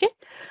 Okay,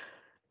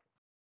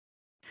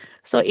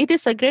 so it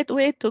is a great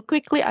way to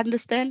quickly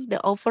understand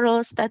the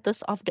overall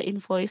status of the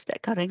invoice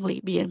that currently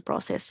being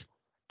processed.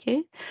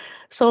 Okay,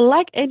 so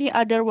like any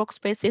other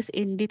workspaces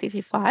in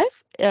D365,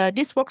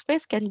 this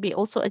workspace can be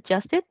also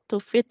adjusted to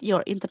fit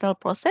your internal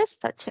process,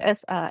 such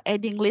as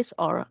adding lists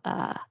or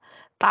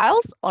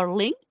tiles or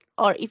link,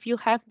 or if you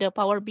have the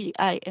Power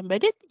BI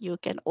embedded, you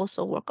can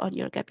also work on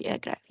your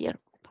KPI graph here.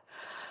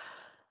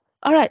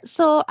 All right,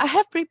 so I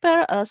have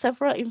prepared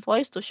several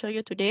invoices to show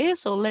you today.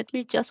 So let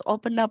me just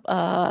open up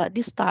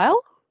this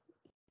tile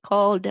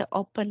called the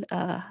open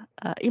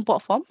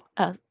import form.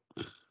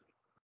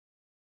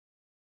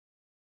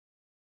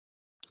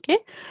 Okay,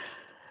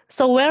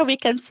 so where we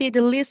can see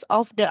the list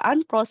of the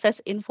unprocessed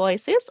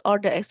invoices or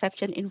the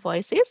exception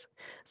invoices.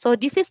 So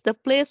this is the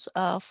place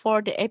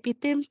for the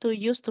AP team to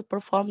use to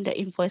perform the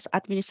invoice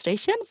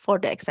administration for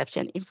the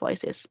exception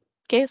invoices.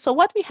 Okay, so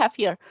what we have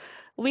here,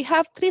 we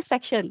have three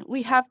sections.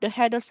 We have the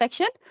header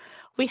section,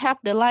 we have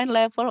the line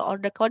level or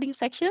the coding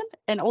section,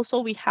 and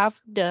also we have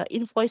the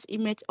invoice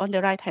image on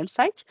the right hand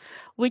side,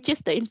 which is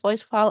the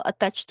invoice file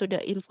attached to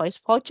the invoice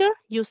voucher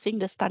using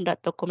the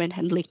standard document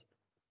handling.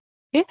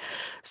 Okay,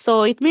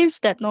 so it means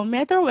that no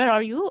matter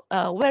where you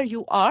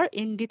are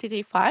in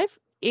D365,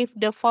 if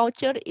the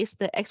voucher is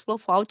the ExFlow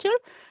voucher,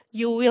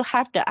 you will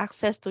have the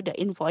access to the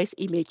invoice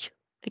image.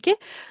 Okay,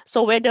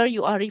 so whether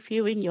you are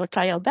reviewing your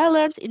trial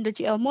balance in the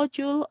GL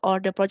module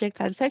or the project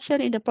transaction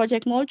in the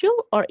project module,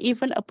 or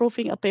even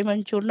approving a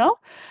payment journal,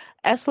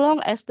 as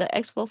long as the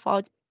ExFlow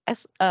voucher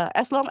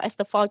as long as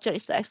the voucher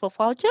is the ExFlow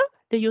voucher,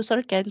 the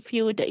user can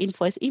view the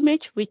invoice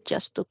image with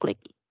just 2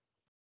 clicks.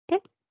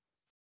 Okay.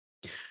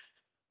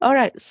 All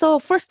right, so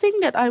first thing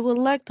that I would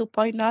like to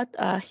point out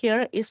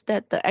here is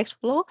that the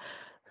ExFlow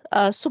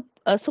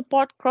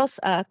support cross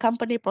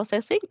company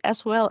processing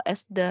as well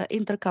as the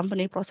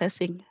intercompany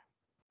processing.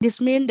 This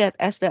means that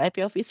as the IP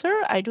officer,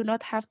 I do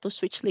not have to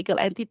switch legal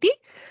entity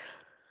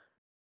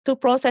to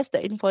process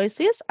the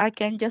invoices. I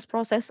can just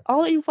process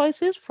all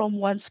invoices from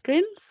one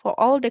screen for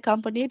all the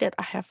company that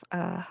I have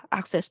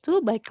access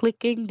to by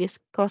clicking this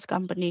cross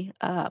company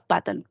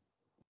button,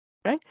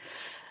 right?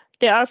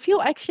 There are a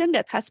few actions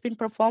that has been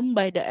performed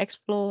by the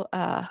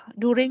ExFlow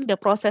during the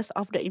process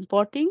of the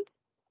importing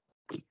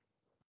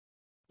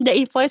the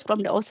invoice from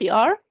the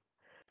OCR,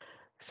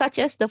 such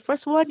as the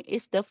first one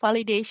is the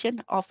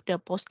validation of the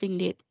posting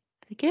date.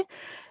 Okay,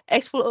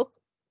 ExFlow,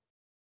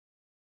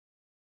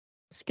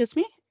 excuse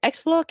me,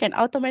 ExFlow can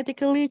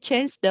automatically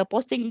change the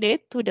posting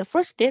date to the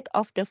first date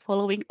of the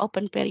following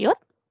open period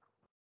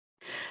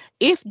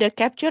if the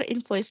capture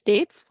invoice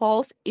date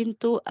falls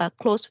into a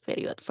closed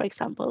period. For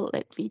example,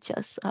 let me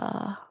just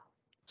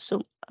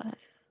zoom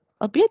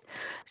a bit.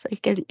 So you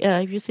can,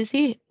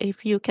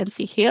 if you can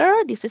see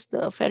here, this is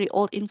the very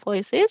old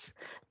invoices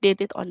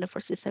dated on the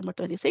 1st December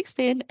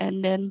 2016,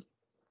 and then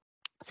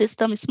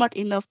system is smart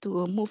enough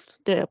to move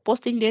the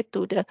posting date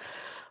to the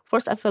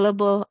first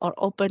available or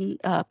open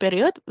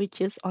period,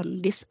 which is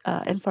on this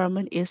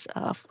environment is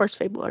 1st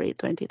February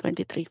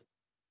 2023.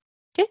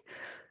 Okay.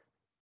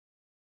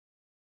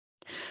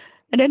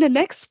 And then the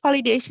next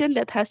validation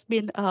that has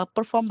been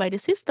performed by the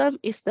system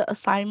is the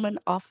assignment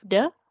of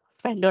the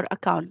vendor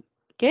account.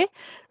 Okay,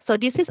 so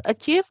this is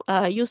achieved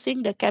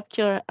using the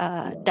capture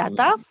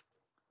data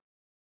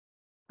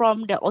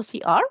from the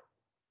OCR,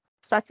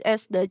 such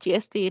as the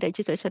GST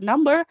registration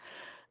number,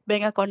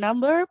 bank account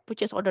number,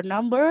 purchase order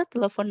number,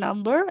 telephone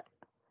number,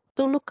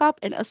 to look up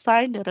and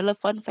assign the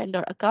relevant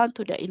vendor account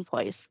to the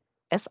invoice,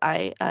 as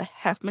I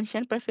have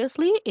mentioned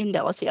previously in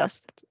the OCR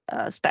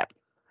step.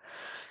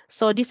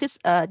 So this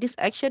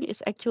action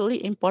is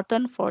actually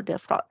important for the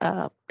fraud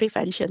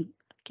prevention.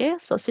 Okay,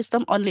 so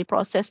system only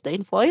process the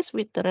invoice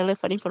with the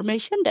relevant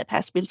information that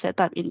has been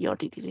set up in your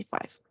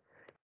D365.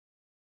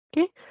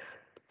 Okay,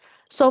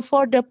 so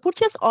for the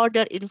purchase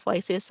order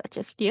invoices such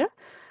as here,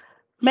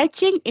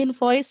 matching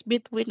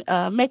between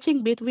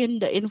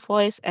the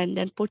invoice and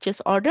then purchase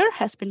order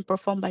has been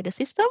performed by the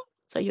system.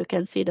 So you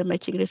can see the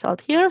matching result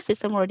here.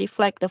 System already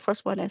flagged the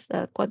first one as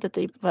the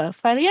quantity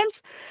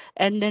variance,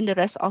 and then the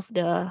rest of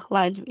the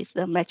line is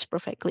matched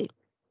perfectly.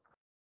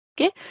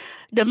 Okay,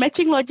 the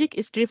matching logic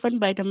is driven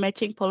by the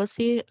matching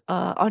policy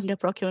on the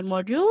procurement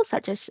module,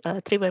 such as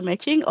three-way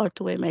matching or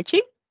two-way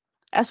matching,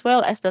 as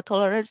well as the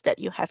tolerance that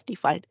you have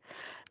defined.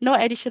 No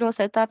additional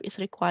setup is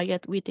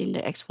required within the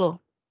ExFlow.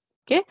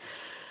 Okay,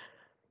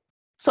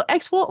 so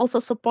ExFlow also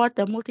support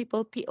the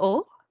multiple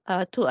PO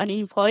to an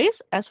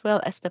invoice, as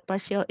well as the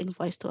partial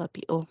invoice to a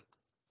PO.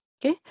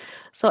 Okay,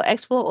 so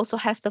ExFlow also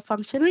has the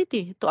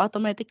functionality to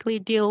automatically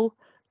deal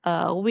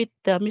with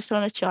the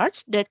miscellaneous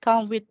charge that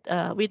come with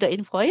the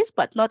invoice,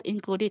 but not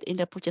included in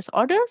the purchase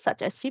order,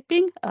 such as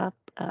shipping,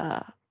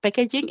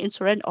 packaging,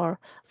 insurance, or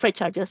freight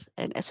charges,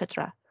 and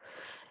etc.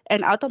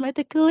 And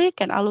automatically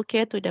can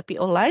allocate to the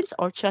PO lines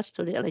or charge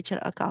to the ledger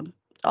account,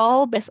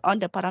 all based on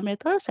the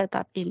parameters set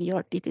up in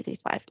your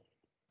D365.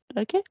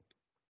 Okay.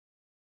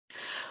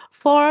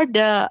 For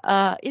the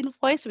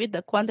invoice with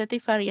the quantity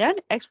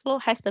variant,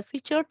 ExFlow has the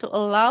feature to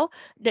allow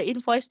the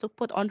invoice to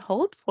put on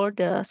hold for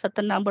the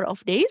certain number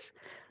of days.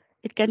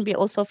 It can be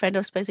also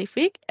vendor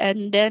specific,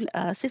 and then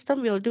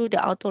system will do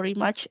the auto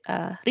rematch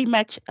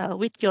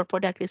with your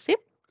product receipt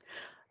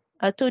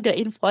to the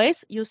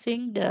invoice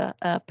using the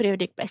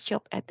periodic batch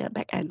job at the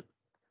back end.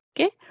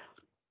 Okay.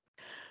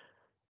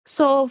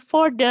 So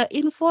for the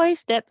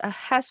invoice that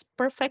has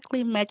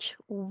perfectly matched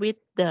with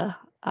the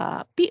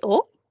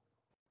PO,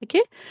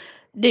 okay,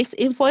 this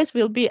invoice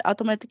will be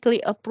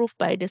automatically approved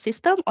by the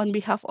system on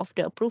behalf of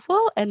the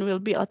approval and will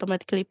be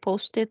automatically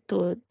posted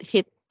to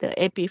hit the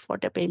AP for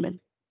the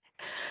payment.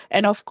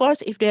 And of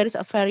course, if there is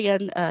a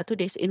variant to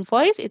this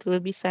invoice, it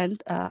will be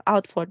sent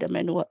out for the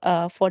manual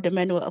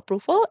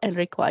approval and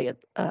required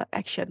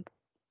action.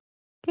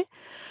 Okay.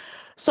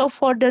 So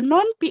for the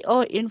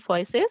non-PO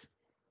invoices,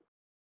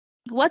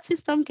 what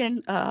system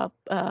can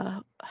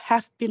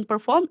have been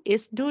performed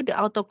is do the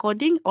auto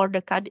coding or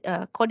the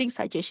coding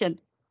suggestion.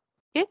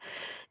 Okay.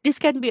 This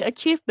can be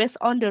achieved based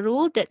on the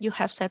rule that you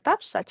have set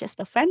up, such as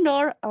the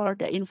vendor or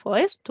the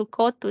invoice, to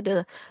code to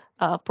the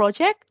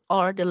project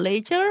or the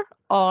ledger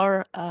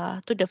or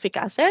to the fixed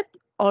asset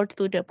or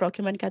to the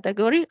procurement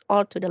category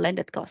or to the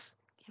landed cost,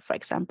 for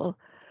example.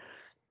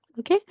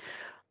 Okay.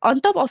 On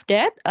top of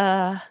that,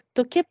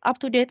 to keep up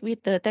to date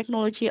with the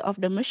technology of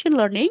the machine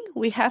learning,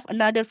 we have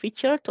another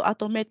feature to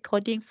automate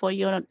coding for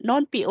your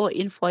non-PO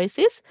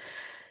invoices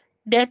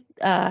that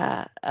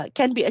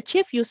can be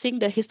achieved using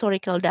the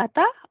historical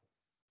data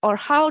or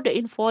how the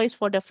invoice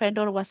for the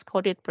vendor was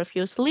coded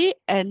previously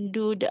and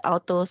do the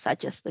auto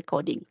suggest the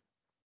coding.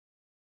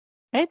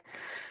 Right?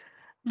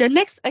 The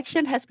next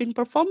action has been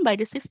performed by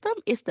the system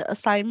is the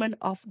assignment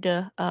of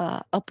the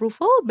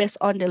approval based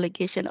on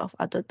delegation of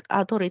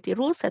authority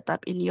rules set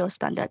up in your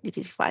standard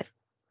D365.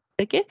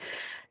 Okay,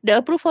 the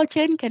approval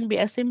chain can be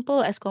as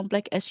simple as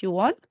complex as you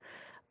want.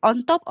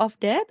 On top of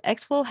that,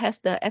 ExFlow has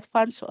the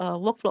advanced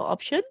workflow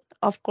option.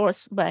 Of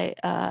course, by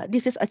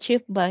this is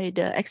achieved by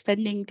the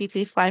extending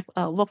D365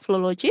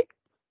 workflow logic.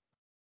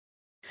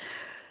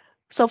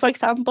 So for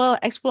example,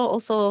 ExFlow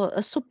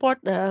also support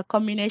the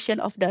combination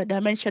of the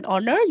dimension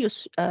owner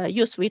used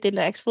within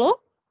the ExFlow.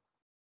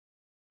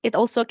 It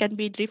also can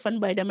be driven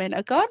by the main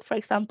account. For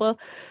example,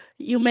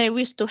 you may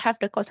wish to have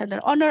the call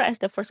center owner as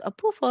the first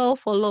approval,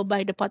 followed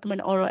by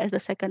department owner as the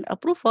second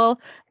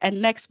approval,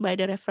 and next by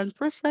the reference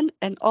person,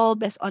 and all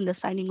based on the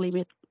signing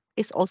limit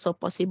is also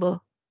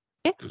possible.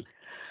 Okay.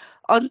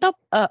 On top,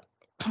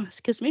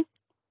 excuse me.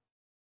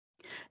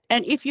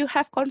 And if you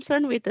have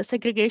concern with the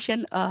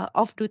segregation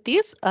of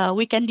duties,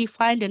 we can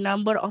define the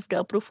number of the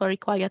approval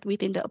required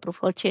within the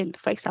approval chain.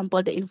 For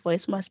example, the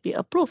invoice must be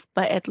approved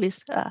by at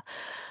least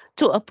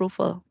 2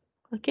 approval.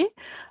 Okay,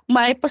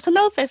 my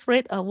personal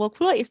favorite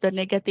workflow is the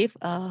negative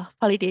workflow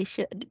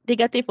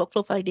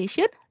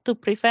validation to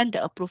prevent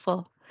the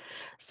approval.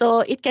 So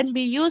it can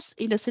be used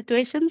in a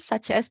situation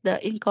such as the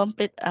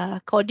incomplete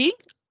coding,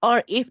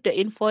 or if the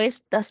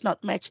invoice does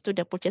not match to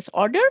the purchase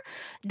order,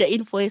 the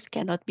invoice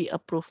cannot be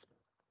approved.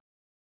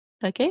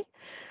 Okay.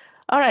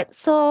 All right.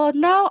 So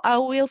now I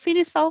will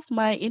finish off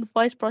my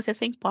invoice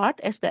processing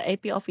part as the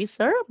AP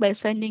officer by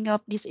sending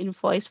up this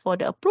invoice for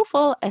the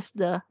approval as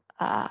the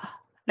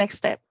next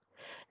step,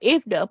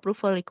 if the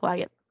approval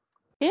required.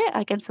 Okay,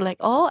 I can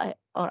select all,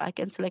 or I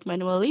can select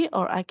manually,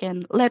 or I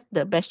can let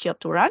the batch job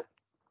to run.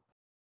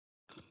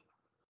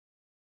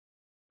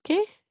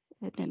 Okay,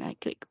 and then I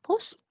click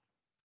post.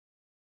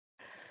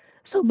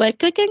 So by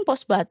clicking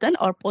post button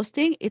or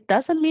posting, it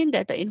doesn't mean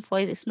that the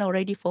invoice is now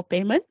ready for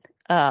payment.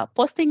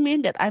 Posting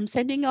means that I'm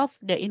sending off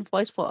the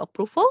invoice for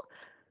approval,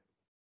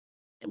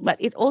 but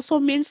it also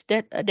means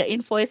that the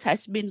invoice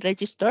has been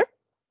registered,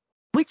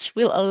 which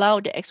will allow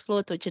the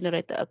ExFlow to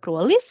generate the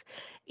accrual list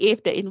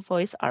if the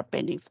invoice are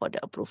pending for the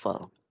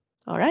approval.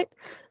 All right,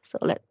 so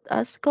let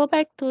us go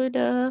back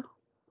to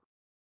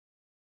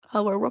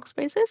our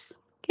workspaces.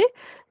 Okay,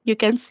 you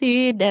can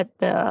see that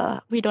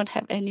we don't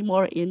have any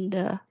more in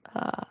the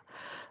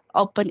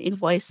open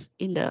invoice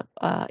in the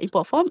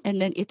import form,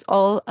 and then it's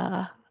all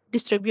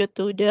distribute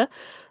to the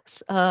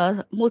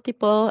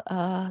multiple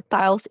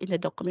tiles in the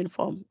document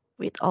form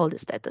with all the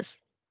status.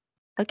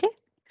 Okay.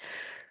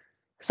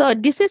 So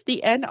this is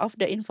the end of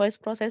the invoice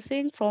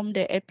processing from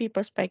the AP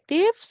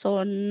perspective.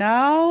 So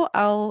now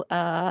I'll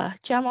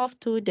jump off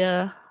to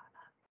the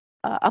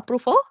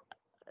approval,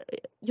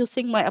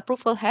 using my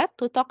approval head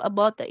to talk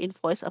about the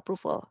invoice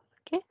approval.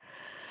 Okay.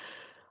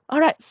 All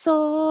right.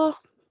 So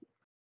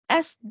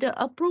as the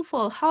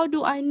approval, how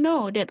do I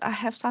know that I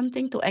have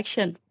something to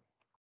action?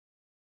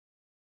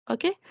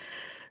 Okay.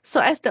 So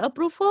as the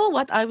approval,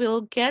 what I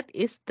will get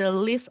is the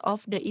list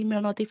of the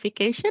email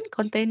notification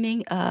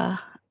containing a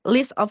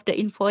list of the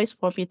invoice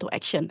for me to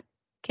action.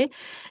 Okay,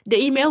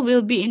 the email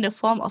will be in the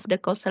form of the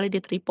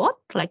consolidated report,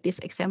 like this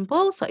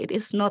example. So it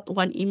is not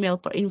one email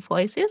per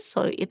invoices,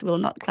 so it will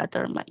not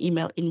clutter my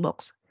email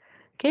inbox.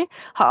 Okay,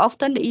 how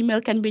often the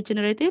email can be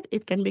generated?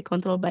 It can be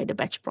controlled by the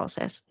batch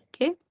process.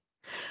 Okay,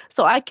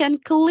 so I can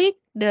click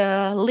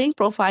the link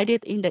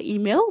provided in the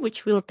email,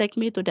 which will take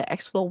me to the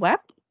ExFlow web.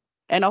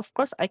 And of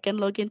course, I can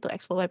log into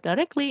ExFlow web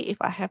directly if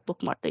I have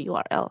bookmarked the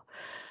URL.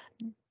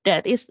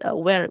 That is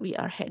where we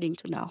are heading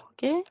to now.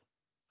 Okay.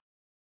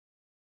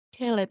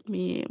 Okay, let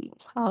me move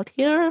out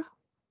here.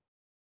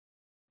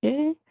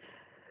 Okay.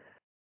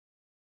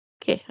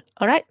 Okay.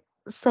 All right.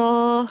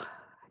 So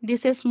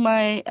this is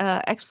my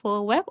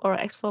ExFlow web or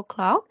ExFlow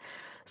cloud.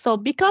 So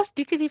because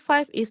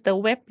D365 is the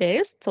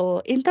web-based, so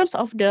in terms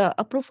of the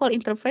approval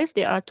interface,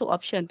 there are two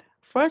options.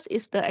 First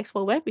is the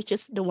ExFlow web, which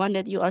is the one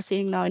that you are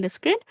seeing now in the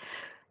screen.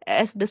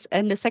 And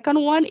the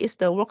second one is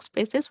the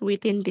workspaces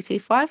within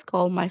D365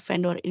 called My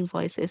Vendor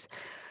Invoices.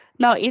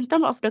 Now, in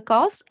terms of the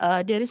cost,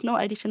 there is no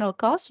additional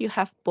cost. You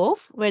have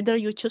both. Whether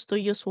you choose to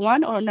use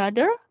one or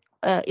another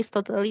is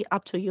totally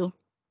up to you.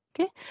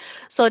 Okay,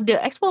 so the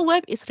ExFlow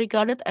web is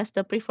regarded as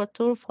the preferred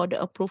tool for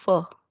the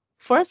approval.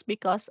 First,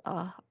 because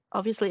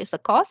obviously it's a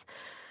cost.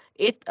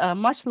 It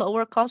much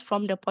lower cost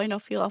from the point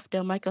of view of the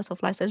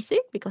Microsoft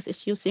licensing because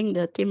it's using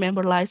the team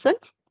member license.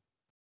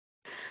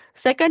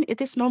 Second, it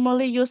is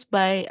normally used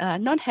by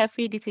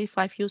non-heavy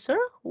D365 user,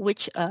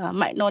 which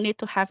might not need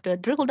to have the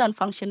drill down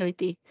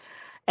functionality.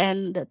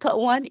 And the third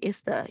one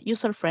is the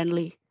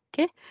user-friendly.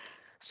 Okay.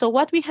 So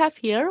what we have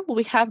here,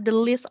 we have the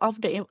list of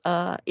the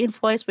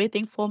invoice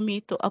waiting for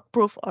me to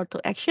approve or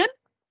to action.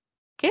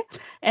 Okay.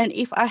 And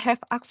if I have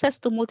access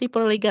to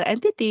multiple legal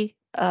entity,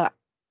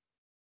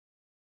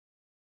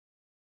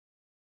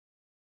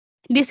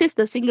 this is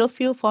the single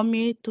view for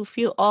me to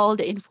view all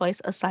the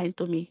invoice assigned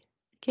to me.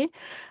 Okay.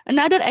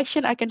 Another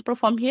action I can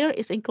perform here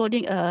is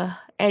including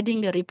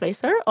adding the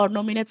replacer or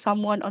nominate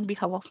someone on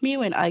behalf of me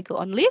when I go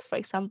on leave. For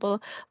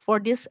example, for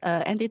this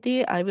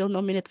entity, I will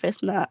nominate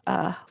Vesna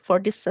for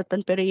this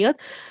certain period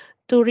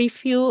to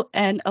review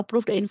and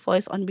approve the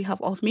invoice on behalf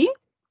of me.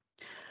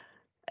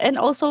 And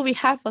also we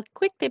have a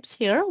quick tips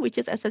here, which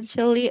is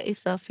essentially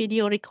is a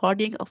video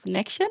recording of an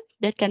action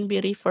that can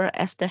be referred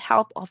as the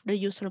help of the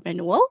user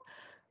manual.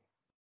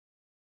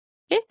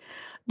 Okay.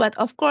 But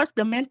of course,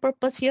 the main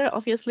purpose here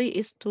obviously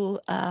is to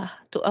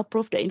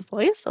approve the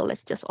invoice. So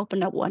let's just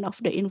open up one of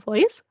the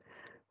invoice.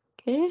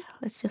 Okay,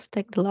 let's just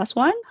take the last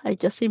one. I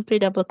just simply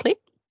double click.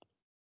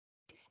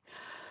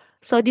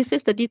 So this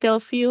is the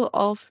detailed view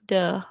of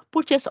the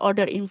purchase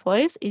order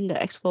invoice in the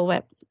ExFlow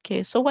web.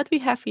 Okay, so what we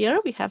have here,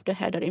 we have the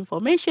header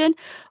information,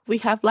 we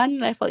have line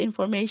level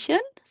information.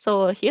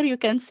 So here you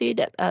can see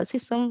that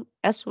system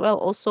as well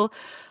also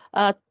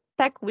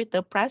tag with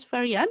the price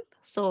variant.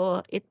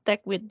 So it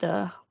tag with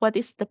the what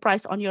is the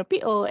price on your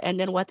PO and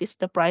then what is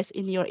the price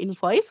in your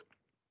invoice.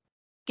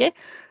 Okay,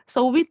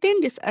 so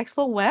within this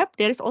ExFlow web,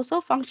 there is also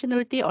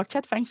functionality or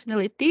chat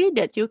functionality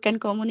that you can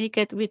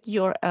communicate with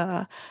your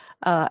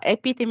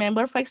APT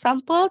member, for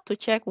example, to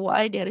check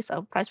why there is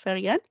a price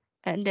variant,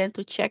 and then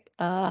to check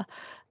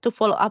to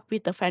follow up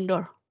with the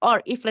vendor.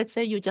 Or if, let's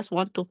say, you just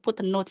want to put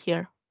a note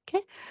here,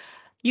 okay?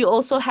 You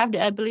also have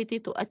the ability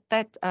to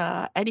attach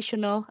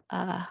additional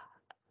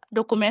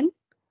document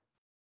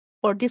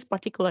for these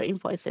particular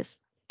invoices,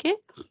 okay?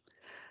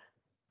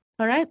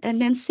 All right,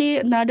 and then see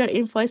another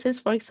invoices,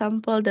 for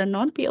example, the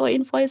non-PO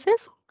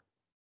invoices.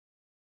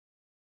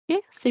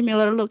 Okay,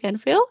 similar look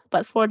and feel,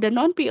 but for the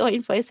non-PO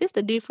invoices,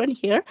 the different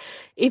here,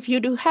 if you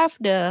do have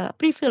the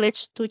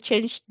privilege to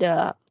change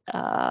the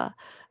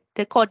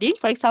coding,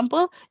 for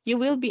example, you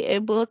will be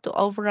able to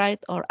override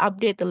or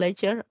update the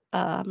ledger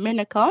main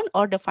account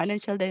or the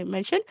financial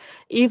dimension,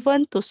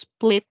 even to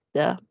split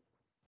the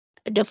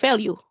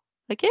value.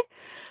 Okay,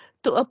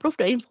 to approve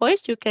the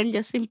invoice, you can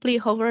just simply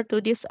hover to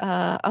this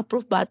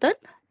approve button,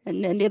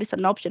 and then there is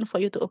an option for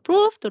you to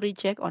approve, to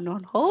reject, or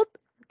on hold.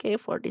 Okay,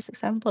 for this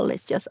example,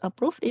 let's just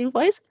approve the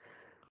invoice.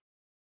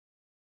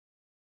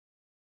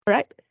 All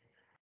right.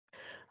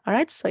 All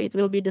right, so it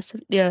will be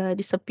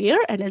disappear,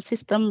 and then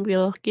system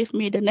will give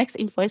me the next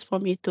invoice for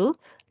me to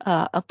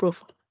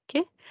approve.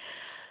 Okay.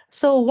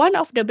 So one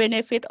of the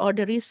benefit or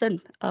the reason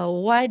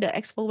why the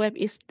ExFlow Web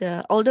is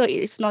although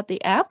it is not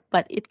the app,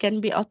 but it can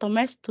be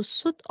automated to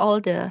suit all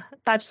the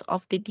types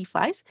of the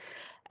device.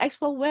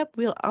 ExFlow Web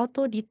will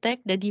auto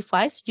detect the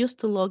device used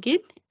to log in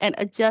and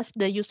adjust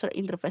the user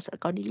interface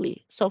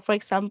accordingly. So for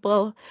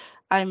example,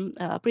 I'm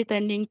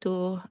pretending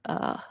to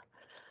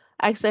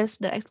access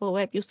the ExFlow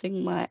Web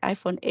using my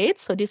iPhone 8.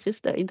 So this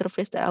is the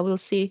interface that I will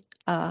see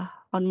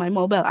on my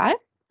mobile app.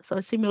 So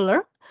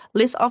similar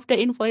list of the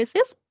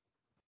invoices.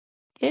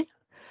 Okay,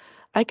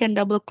 I can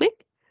double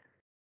click.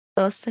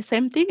 So it's the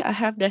same thing. I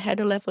have the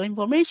header level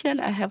information.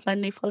 I have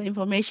line level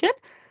information.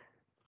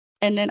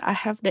 And then I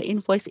have the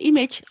invoice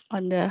image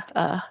on the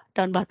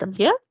down bottom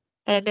here.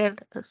 And then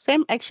the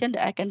same action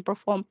that I can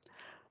perform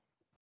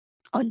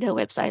on the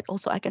website,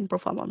 also I can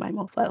perform on my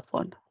mobile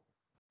phone,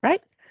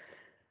 right?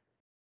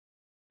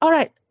 All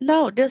right,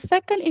 now the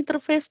second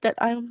interface that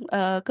I'm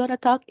gonna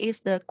talk is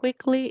the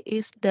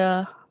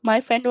my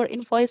vendor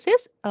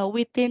invoices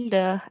within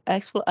the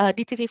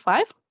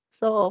D365.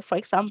 So for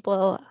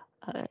example,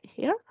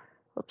 here,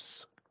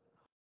 oops,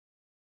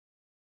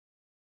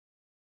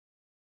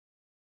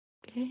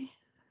 okay.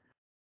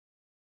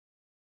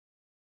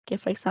 Okay,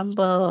 for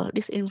example,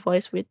 this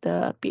invoice with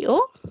the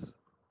PO,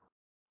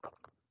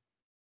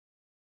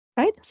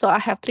 right? So I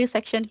have three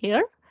sections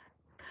here.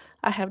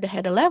 I have the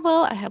header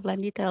level, I have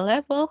line detail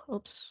level.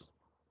 Oops,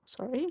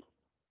 sorry,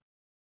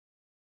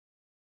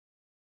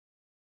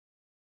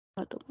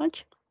 not too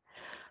much.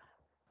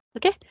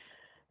 Okay,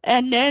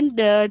 and then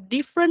the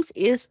difference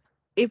is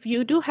if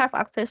you do have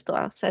access to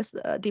access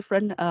a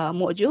different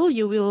module,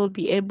 you will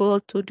be able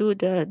to do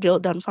the drill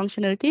down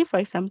functionality. For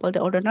example,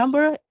 the order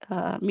number,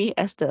 me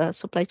as the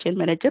supply chain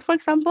manager, for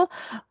example,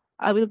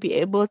 I will be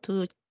able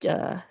to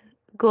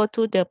go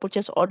to the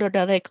purchase order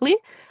directly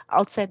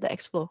outside the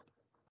ExFlow.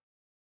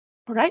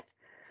 All right.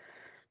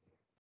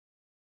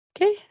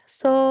 Okay,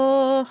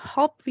 so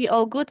hope we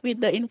all good with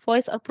the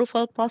invoice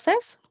approval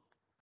process.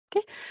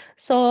 Okay,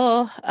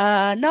 so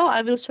now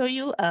I will show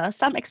you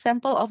some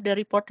example of the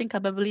reporting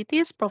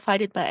capabilities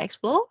provided by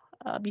ExFlow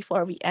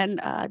before we end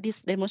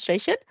this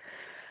demonstration.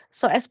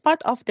 So as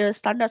part of the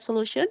standard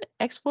solution,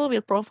 ExFlow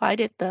will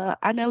provide the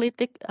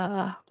analytic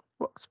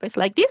workspace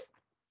like this.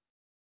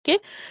 Okay,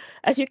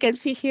 as you can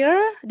see here,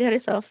 there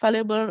is a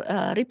valuable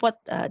report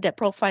that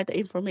provides the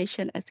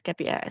information as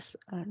KPIs,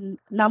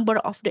 number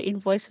of the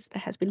invoices that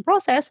has been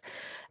processed,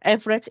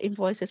 average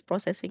invoices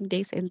processing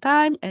days and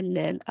time, and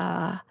then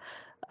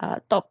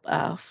top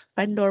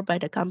vendor by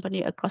the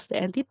company across the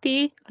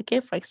entity. Okay,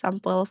 for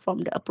example,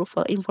 from the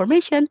approval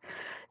information,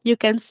 you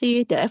can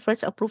see the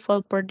average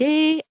approval per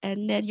day,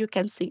 and then you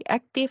can see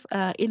active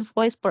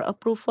invoice per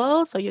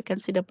approval. So you can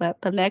see the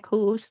bottleneck,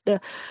 who's the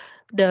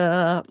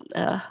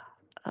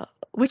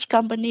which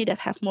company that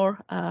have more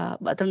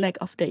bottleneck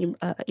of the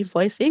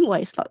invoicing, why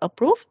it's not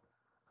approved.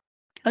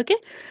 Okay,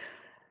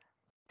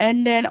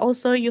 and then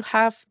also you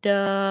have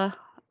the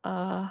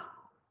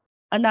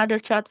another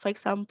chart, for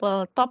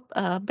example, top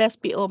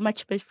best PO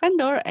match with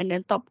vendor, and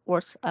then top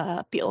worst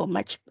PO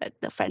match with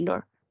the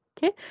vendor.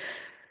 Okay.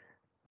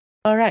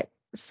 All right.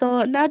 So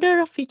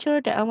another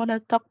feature that I want to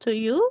talk to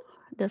you,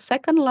 the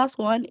second last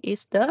one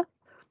is the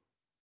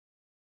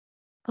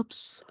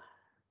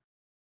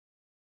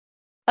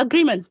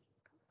agreement.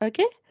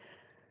 Okay.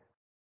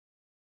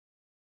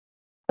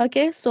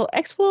 Okay. So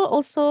ExFlow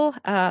also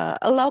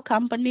allow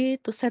company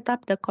to set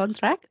up the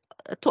contract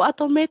to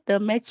automate the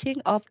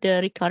matching of the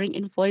recurring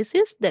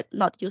invoices that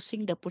not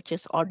using the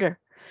purchase order.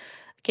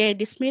 Okay,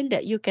 this means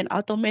that you can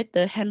automate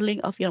the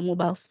handling of your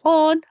mobile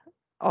phone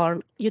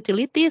or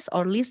utilities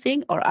or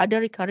leasing or other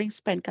recurring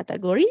spend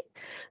category.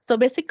 So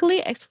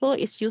basically, ExFlow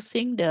is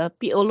using the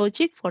PO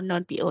logic for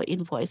non-PO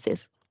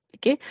invoices.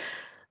 Okay,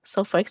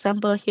 so for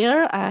example,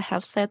 here I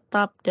have set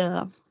up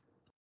the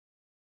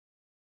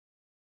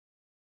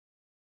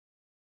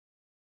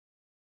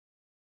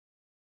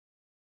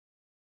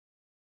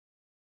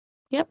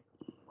yep.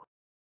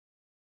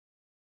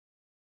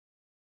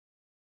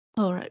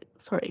 All right,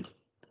 sorry,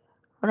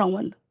 wrong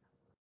one.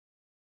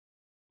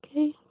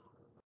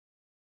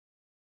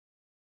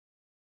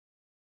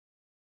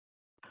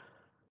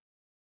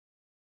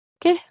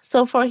 Okay,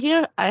 so for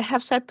here, I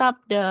have set up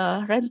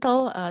the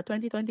rental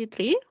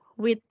 2023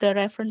 with the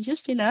reference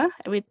Justina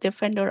with the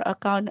vendor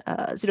account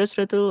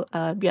 002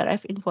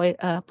 BRF invoice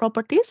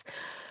properties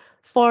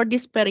for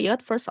this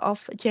period, 1st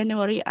of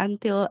January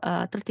until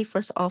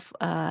 31st of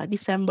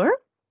December.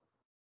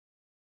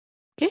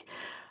 Okay,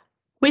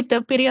 with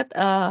the period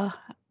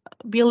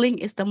billing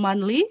is the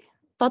monthly.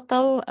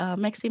 Total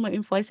maximum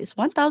invoice is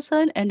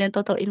 1,000, and then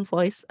total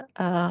invoice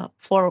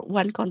for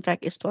one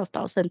contract is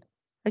 12,000.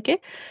 Okay.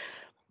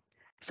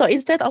 So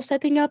instead of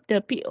setting up the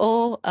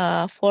PO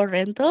for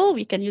rental,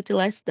 we can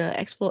utilize the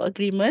ExFlow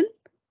agreement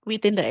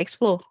within the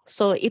ExFlow.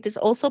 So it is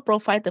also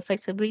provide the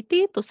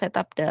flexibility to set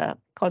up the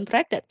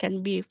contract that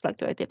can be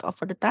fluctuated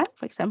over the time.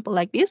 For example,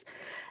 like this,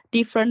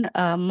 different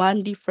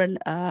month, different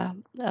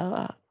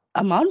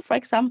amount, for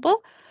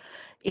example.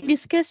 In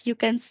this case, you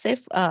can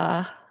save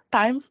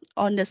time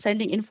on the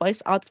sending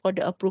invoice out for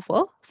the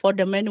approval, for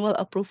the manual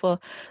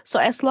approval. So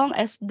as long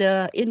as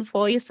the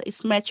invoice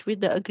is matched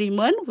with the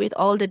agreement with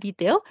all the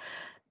detail,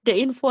 the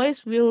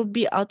invoice will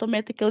be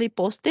automatically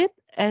posted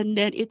and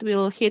then it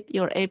will hit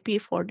your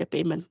AP for the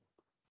payment.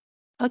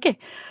 Okay,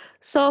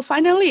 so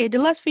finally, the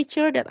last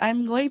feature that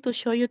I'm going to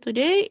show you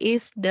today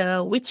is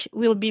the which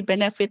will be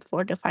benefit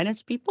for the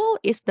finance people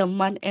is the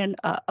month-end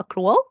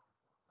accrual.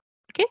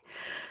 Okay,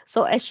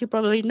 so as you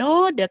probably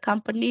know, the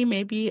company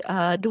may be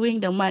doing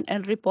the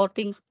month-end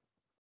reporting,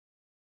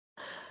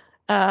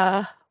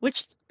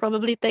 which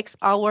probably takes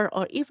hours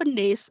or even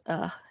days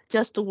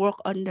just to work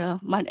on the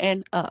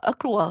month-end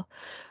accrual.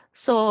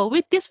 So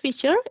with this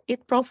feature,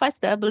 it provides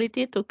the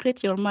ability to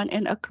create your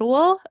month-end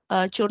accrual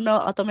journal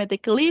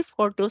automatically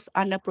for those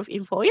unapproved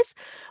invoice,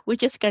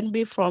 which can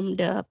be from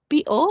the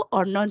PO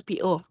or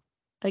non-PO.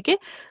 Okay,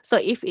 so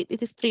if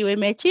it is three-way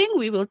matching,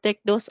 we will take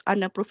those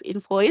unapproved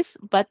invoice,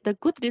 but the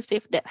good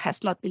received that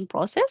has not been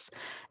processed.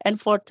 And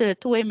for the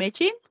two-way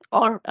matching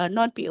or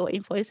non-PO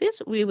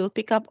invoices, we will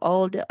pick up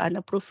all the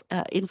unapproved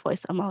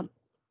invoice amount.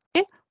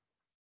 Okay,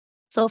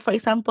 so for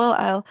example,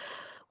 I'll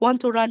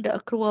want to run the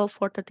accrual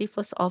for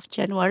 31st of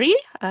January.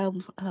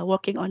 I'm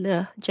working on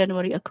the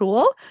January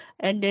accrual.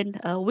 And then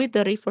with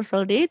the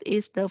reversal date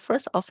is the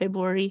 1st of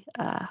February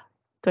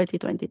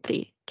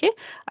 2023. Okay,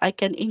 I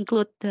can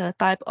include the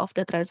type of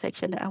the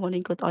transaction that I want to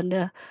include on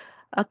the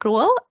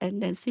accrual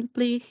and then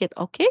simply hit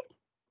OK.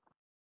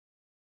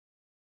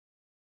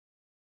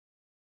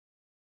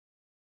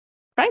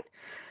 Right?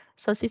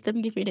 So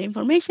system gives me the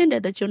information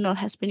that the journal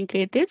has been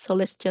created. So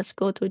let's just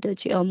go to the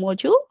GL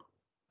module.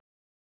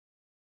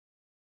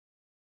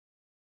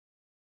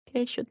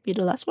 Okay, should be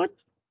the last one.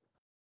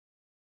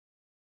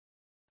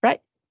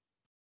 Right.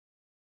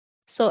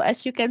 So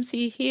as you can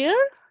see here,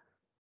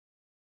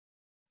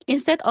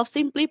 instead of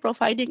simply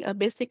providing a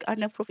basic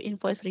unapproved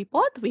invoice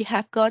report, we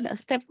have gone a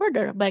step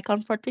further by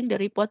converting the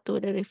report to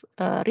the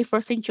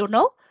reversing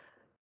journal,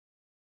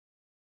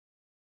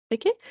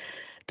 okay,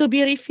 to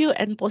be reviewed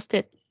and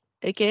posted,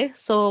 okay.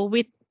 So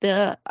with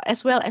the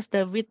as well as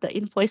the with the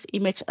invoice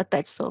image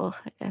attached. So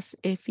as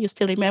if you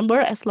still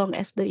remember, as long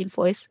as the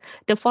invoice,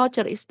 the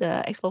voucher is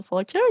the ExFlow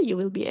voucher, you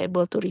will be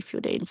able to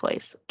review the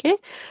invoice, okay.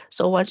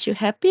 So once you're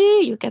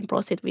happy, you can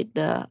proceed with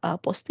the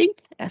posting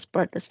as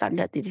per the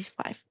standard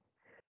D365.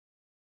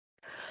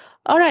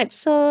 All right,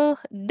 so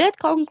that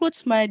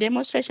concludes my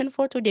demonstration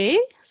for today.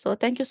 So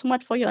thank you so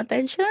much for your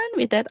attention.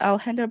 With that, I'll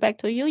hand it back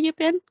to you,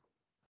 Yipian.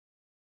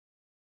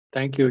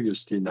 Thank you,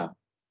 Justina.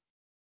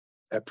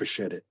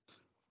 Appreciate it.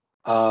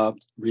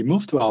 We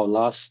move to our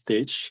last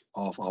stage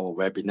of our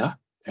webinar,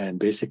 and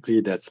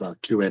basically that's a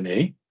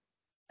Q&A.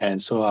 And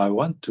so I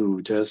want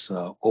to just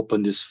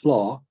open this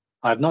floor.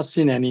 I've not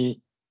seen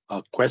any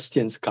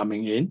questions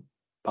coming in,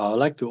 but I would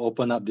like to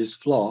open up this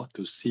floor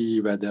to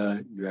see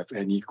whether you have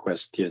any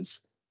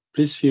questions.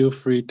 Please feel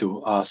free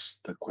to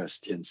ask the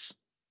questions.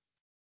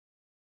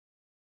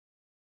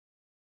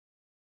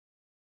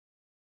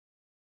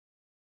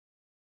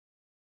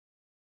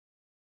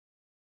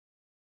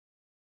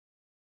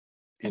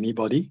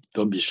 Anybody?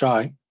 Don't be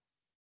shy.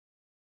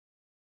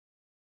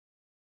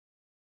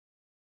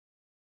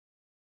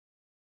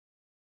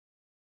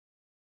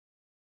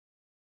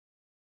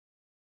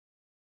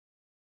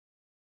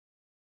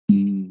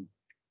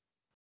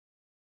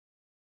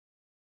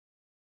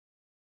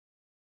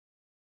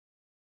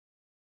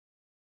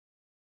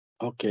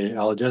 Okay,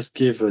 I'll just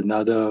give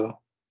another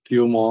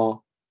few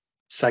more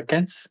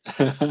seconds.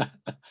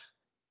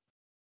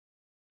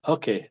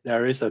 Okay,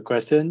 there is a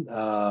question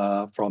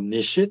from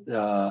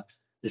Nishit.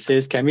 It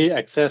says, can we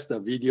access the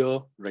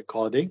video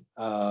recording?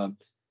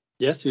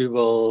 Yes, we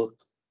will.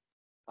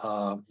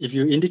 If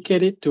you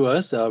indicate it to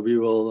us, we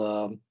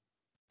will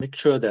make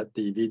sure that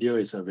the video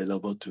is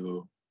available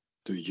to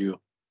you.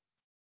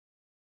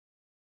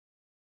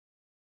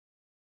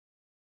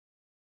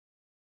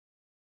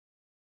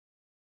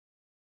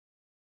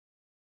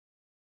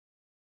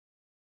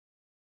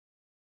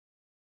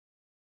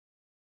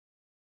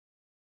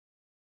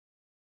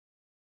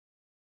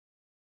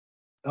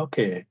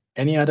 Okay,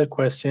 any other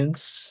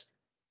questions?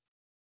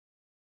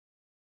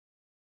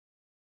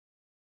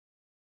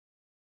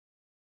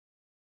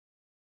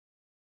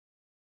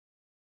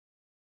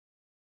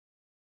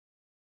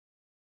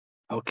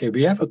 Okay,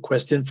 we have a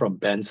question from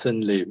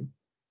Benson Lim.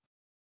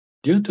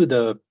 Due to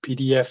the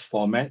PDF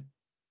format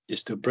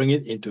is to bring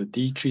it into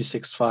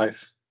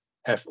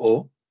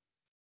D365FO,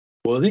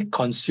 will it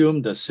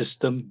consume the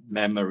system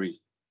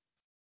memory?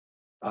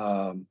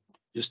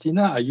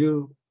 Justina, are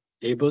you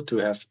able to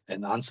have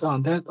an answer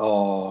on that,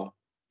 or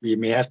we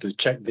may have to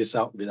check this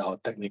out with our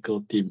technical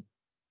team?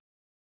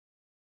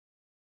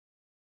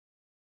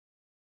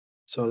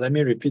 So let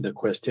me repeat the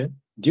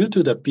question. Due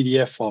to the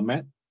PDF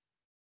format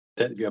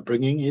that we are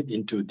bringing it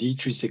into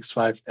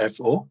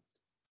D365FO,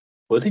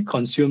 will it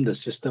consume the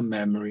system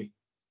memory?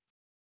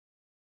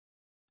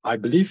 I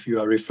believe you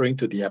are referring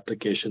to the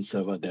application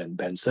server then,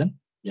 Benson.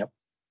 Yep.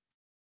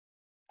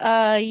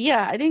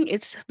 Yeah, I think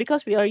it's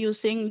because we are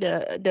using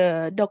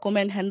the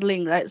document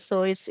handling, right?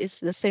 So it's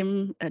the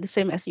same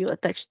as you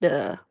attach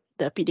the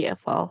PDF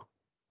file.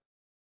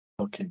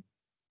 Okay.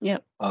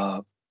 Yep.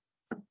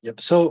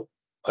 Yep. So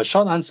a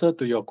short answer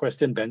to your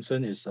question,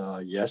 Benson, is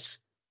yes.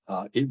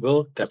 It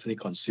will definitely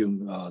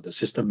consume the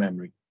system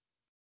memory.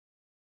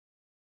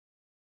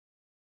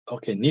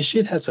 Okay,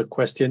 Nishit has a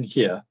question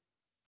here.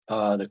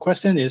 The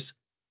question is,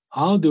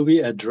 how do we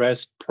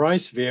address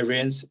price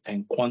variance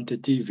and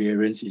quantity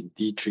variance in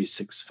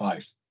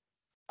D365?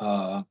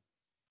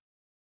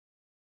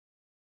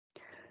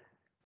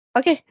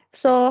 Okay,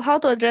 so how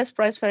to address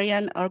price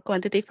variance or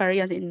quantity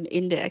variance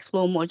in the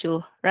ExFlow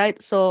module,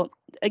 right? So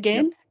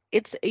again,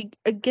 it's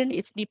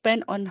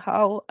depend on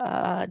how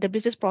the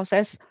business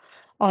process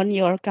on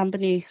your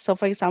company. So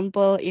for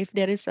example, if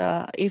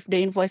the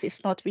invoice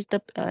is not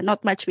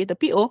not matched with the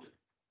PO,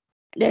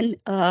 then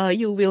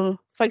you will,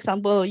 for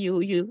example,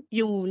 you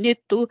need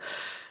to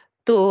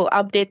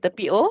update the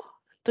PO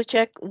to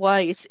check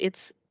why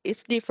it's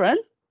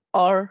different,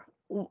 or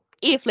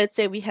if let's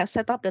say we have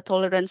set up the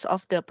tolerance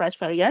of the price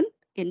variant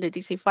in the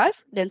DC5,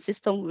 then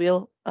system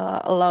will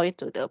allow it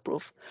to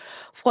approve.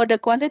 For the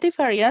quantity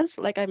variance,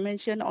 like I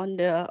mentioned on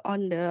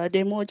the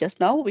demo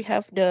just now, we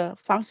have the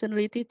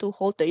functionality to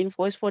hold the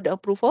invoice for the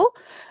approval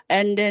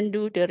and then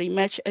do the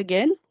rematch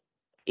again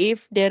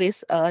if there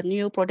is a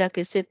new product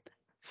receipt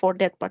for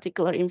that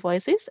particular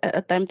invoices at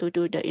a time to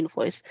do the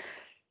invoice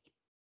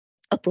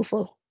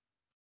approval.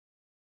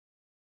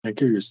 Thank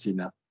you,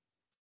 Justina.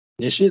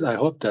 Nishit, I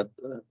hope that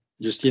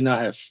Justina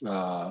have,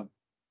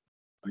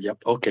 yep,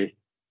 okay.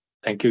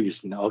 Thank you,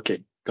 Justina.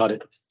 Okay, got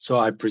it. So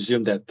I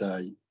presume that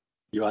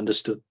you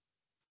understood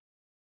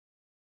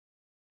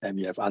and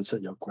we have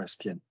answered your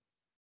question.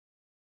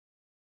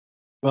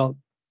 Well,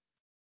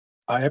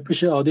 I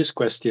appreciate all these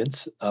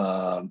questions.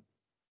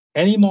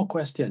 Any more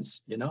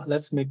questions?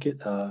 Let's make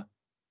it a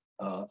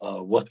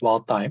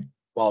worthwhile time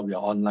while we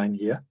are online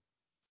here.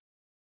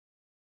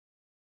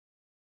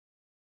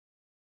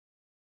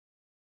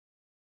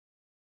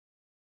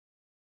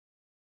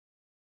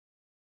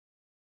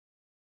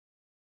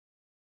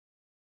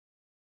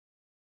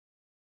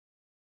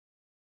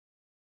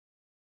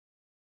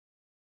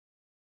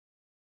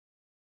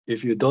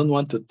 If you don't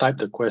want to type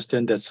the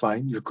question, that's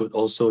fine. You could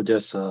also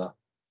just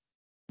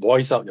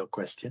voice out your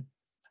question.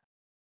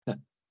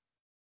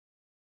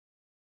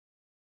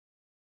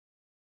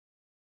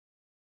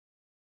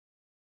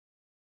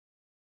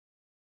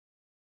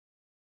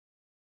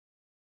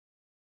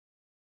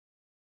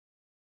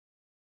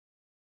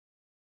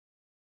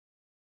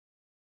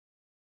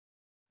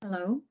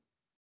 Hello.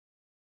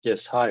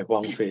 Yes, hi,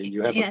 Huang Fei.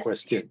 You have a Yes.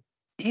 question.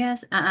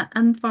 Yes,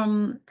 I'm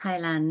from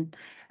Thailand.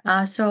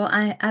 So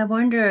I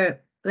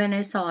wonder, when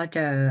I saw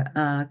the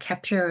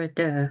capture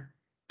the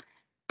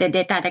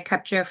data that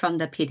capture from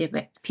the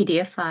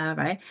PDF file,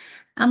 right?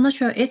 I'm not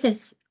sure is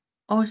it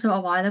also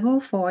available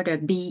for the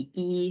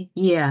BE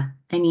year.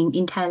 I mean,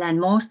 in Thailand,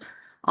 most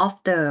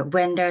of the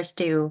vendors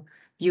still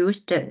use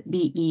the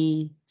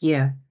BE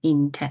year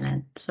in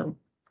Thailand. So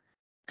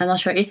I'm not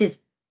sure is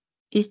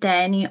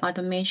there any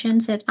automation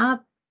set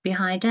up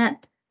behind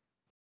that?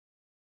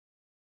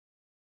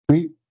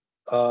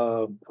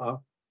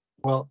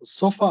 Well,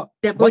 so far,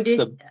 The what's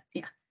Buddhist,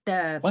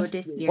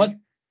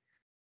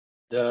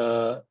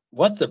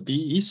 the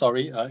BE?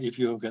 Sorry, if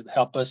you could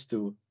help us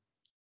to.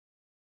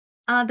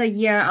 The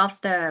year of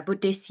the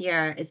Buddhist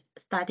year is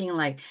starting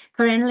like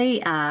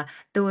currently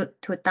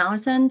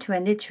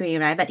 2023,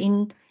 right? But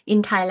in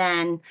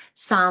Thailand,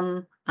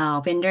 some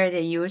vendor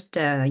they use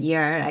the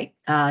year like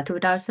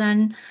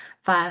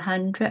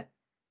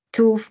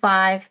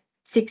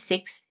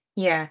 2566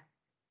 year.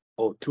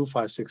 Oh,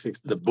 2566,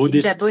 the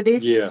Buddhist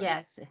year.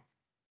 Yes.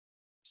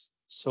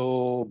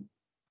 So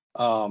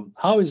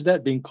how is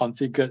that being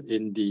configured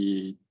in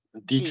the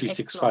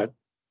D365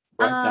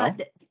 right now?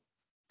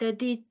 The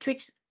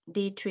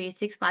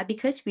D365,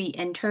 because we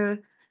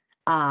enter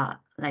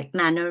like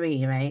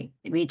manually, right?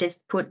 We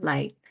just put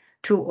like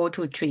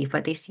 2023 for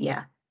this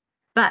year.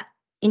 But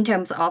in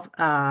terms of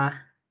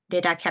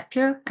data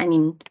capture, I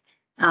mean,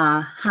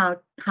 how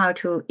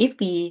to, if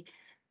we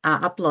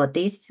upload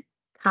this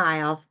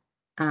kind of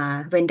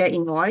vendor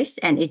invoice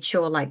and it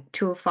show like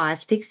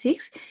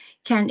 2566,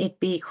 can it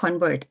be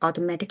convert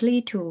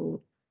automatically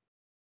to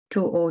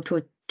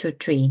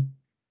 2023?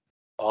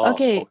 Oh,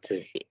 Okay.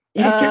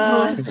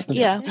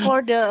 Yeah,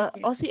 for the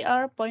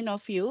OCR point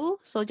of view,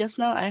 so just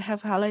now I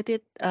have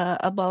highlighted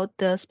about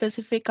the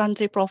specific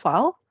country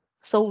profile.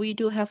 So we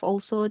do have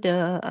also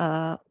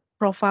the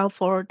profile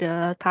for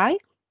the Thai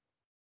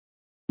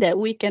that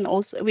we can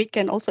also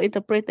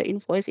interpret the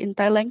invoice in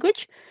Thai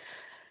language,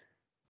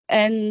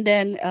 and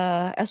then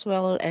as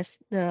well as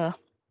the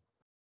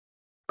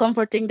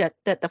converting that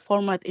the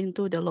format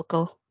into the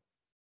local.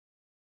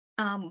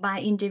 By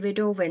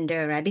individual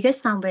vendor, right?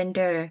 Because some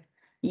vendor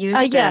use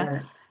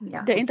The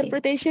okay.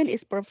 interpretation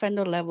is per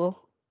vendor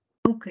level.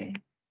 Okay.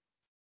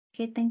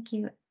 Okay, thank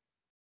you.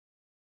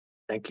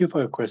 Thank you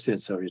for your question,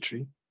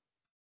 Savitri.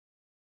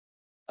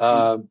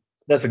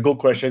 That's a good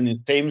question.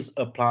 The same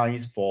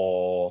applies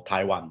for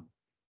Taiwan.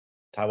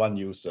 Taiwan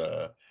use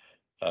a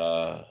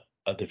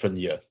different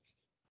year.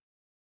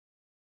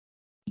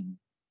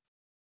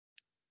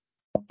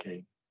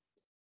 Okay.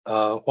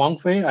 Huang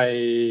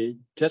Fei,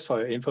 just for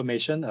your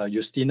information,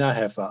 Justina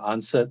have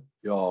answered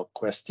your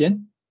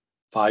question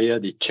via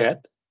the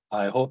chat.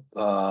 I hope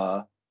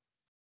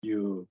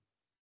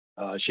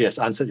she has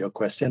answered your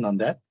question on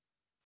that.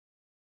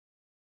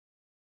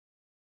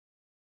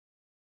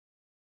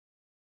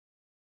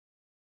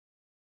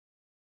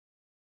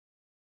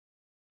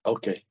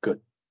 Okay,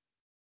 good.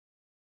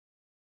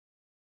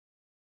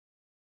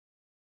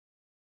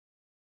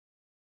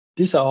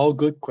 These are all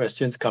good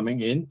questions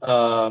coming in.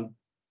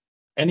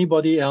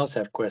 Anybody else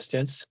have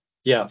questions?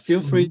 Yeah,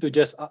 feel free to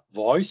just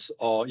voice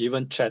or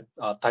even chat,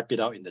 type it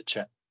out in the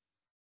chat.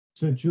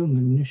 So Jung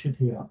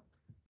initiative,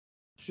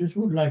 just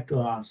would like to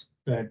ask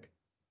that,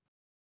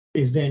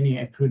 is there any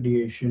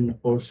accreditation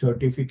or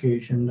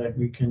certification that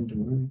we can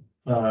do?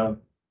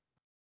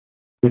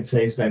 It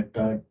says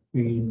that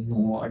we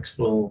know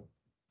ExFlow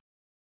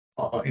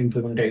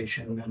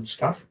implementation and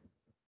stuff.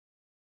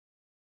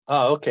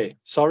 Okay.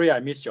 Sorry,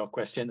 I missed your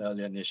question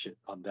earlier, Nishit,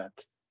 on that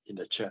in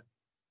the chat.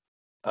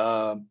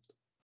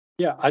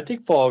 Yeah, I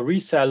think for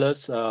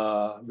resellers,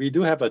 we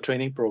do have a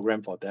training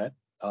program for that.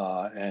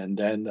 And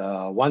then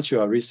once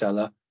you're a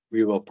reseller,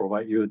 we will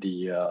provide you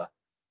the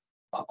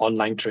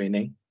online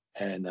training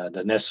and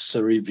the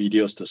necessary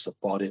videos to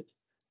support it.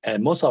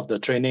 And most of the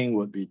training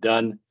would be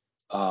done,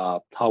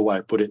 how would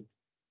I put it?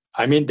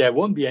 I mean, there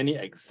won't be any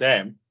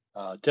exam,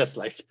 just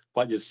like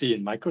what you see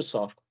in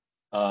Microsoft,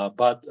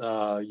 but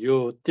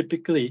you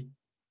typically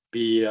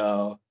be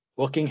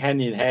working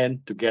hand in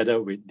hand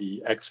together with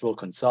the ExFlow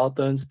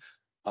consultants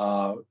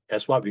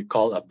as what we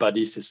call a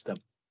buddy system,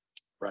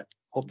 right?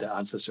 Hope that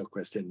answers your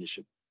question,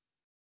 Nishit.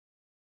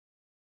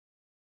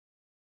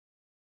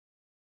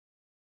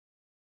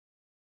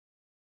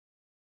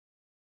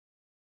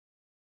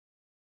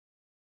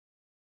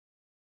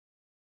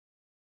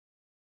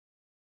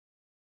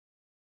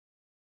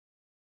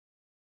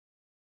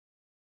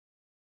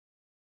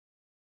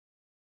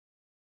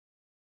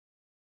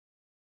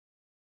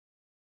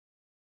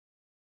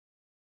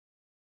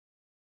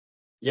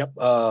 Yep.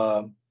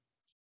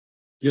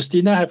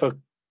 Justina have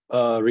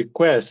a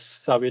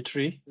request,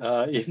 Savitri.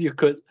 If you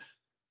could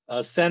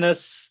send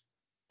us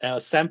a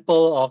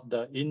sample of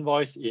the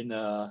invoice in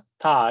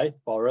Thai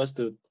for us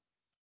to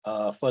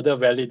further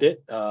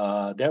validate,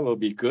 that will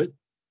be good.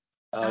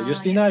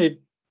 Justina,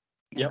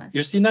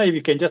 Justina, if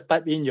you can just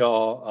type in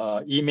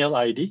your email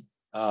ID,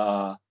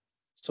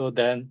 so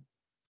then.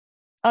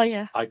 Oh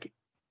yeah. I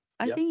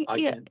think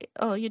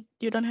Oh, you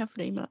don't have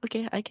the email.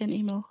 Okay, I can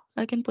email.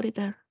 I can put it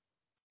there.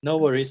 No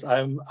worries.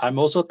 I'm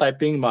also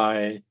typing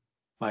my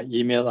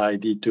email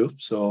ID too.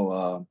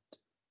 So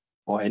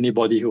for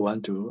anybody who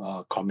want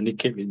to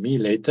communicate with me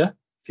later,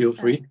 feel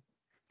free.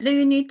 Do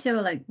you need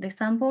to like the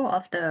example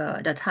of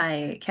the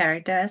Thai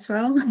character as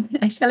well?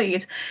 Actually,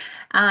 it's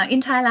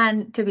in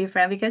Thailand, to be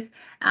frank, because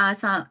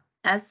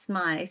as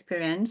my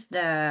experience,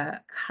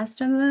 the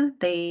customer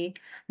they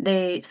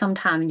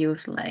sometimes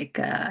use like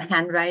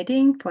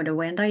handwriting for the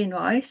vendor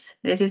invoice.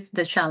 This is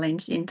the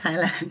challenge in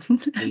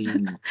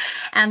Thailand.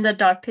 And the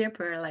dot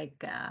paper,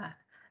 like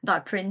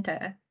dot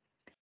printer,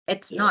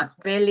 it's not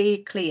really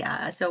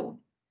clear. So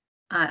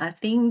I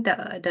think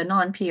the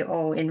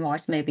non-PO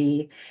invoice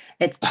maybe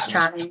it's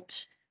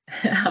challenge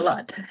a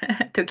lot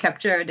to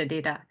capture the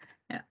data.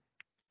 Yeah.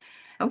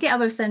 Okay, I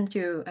will send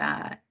you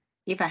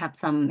if I have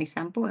some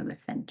example, I will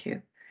send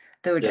you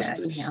through the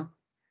email.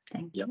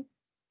 Thank you.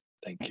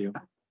 Thank you.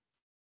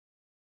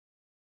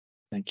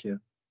 Thank you.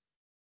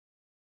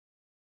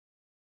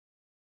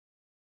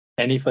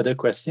 Any further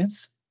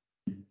questions?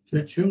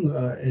 So Chung,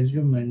 as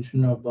you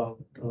mentioned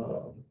about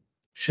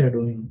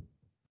shadowing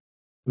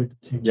with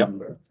team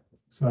member.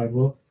 So I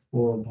work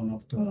for one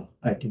of the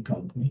IT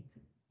company.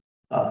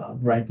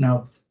 Right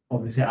now,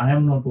 obviously, I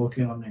am not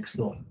working on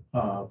ExFlow,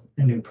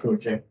 any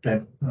project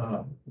that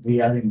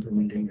we are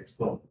implementing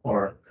ExFlow,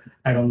 or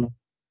I don't know,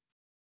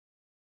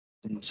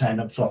 sign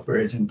up software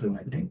is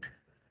implementing.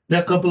 There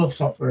are a couple of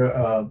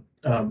software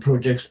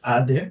projects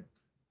are there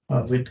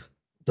with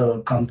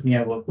the company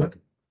I work with.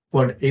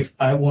 But if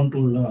I want to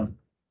learn,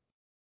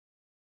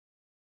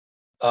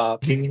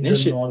 gain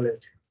the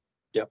knowledge.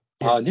 Yeah.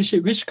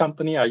 Nishi, which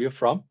company are you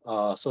from?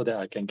 So that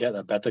I can get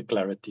a better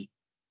clarity.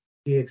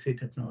 DXC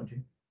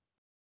Technology.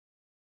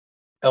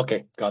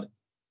 Okay, got it.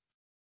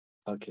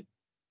 Okay.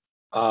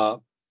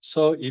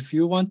 So if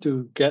you want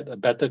to get a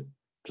better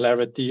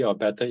clarity or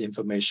better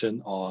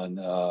information on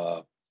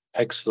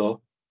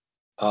ExFlow,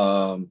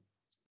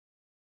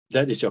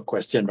 that is your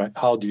question, right?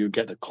 How do you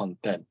get the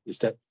content? Is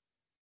that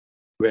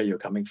where you're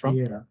coming from?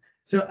 Yeah.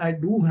 So I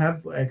do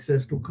have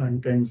access to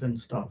contents and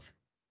stuff.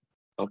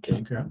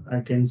 Okay. Okay.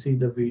 I can see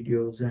the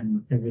videos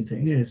and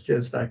everything. It's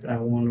just like I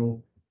want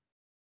to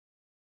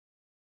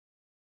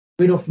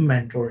bit of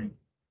mentoring.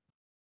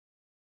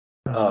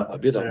 A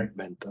bit of That,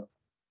 mentor.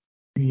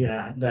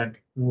 yeah, that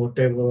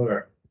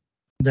whatever,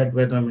 that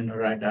whether I'm in the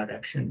right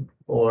direction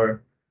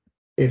or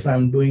if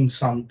I'm doing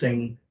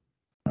something,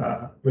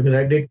 because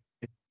I did.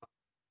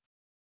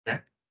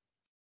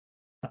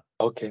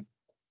 Okay.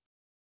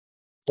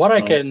 What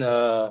I Oh, can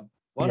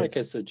I yes.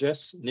 can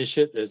suggest,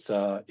 Nishit, is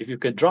if you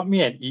could drop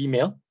me an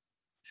email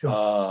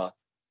Sure.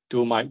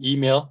 to my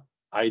email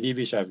ID,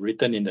 which I've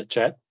written in the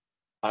chat,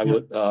 I Yeah.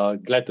 would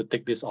glad to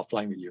take this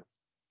offline with you.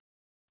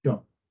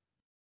 Sure.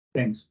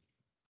 Thanks.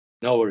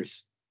 No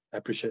worries. I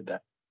appreciate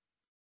that.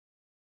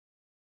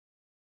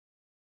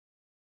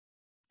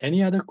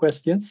 Any other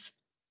questions?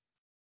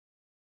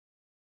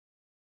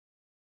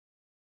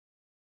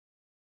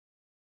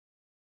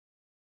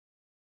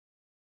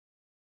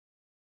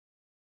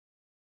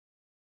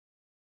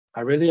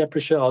 I really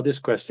appreciate all these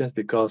questions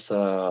because,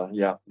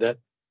 yeah, that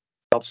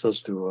helps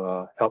us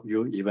to help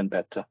you even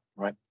better,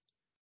 right?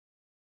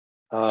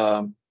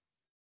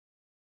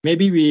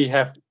 Maybe we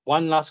have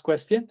one last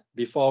question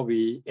before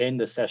we end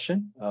the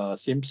session.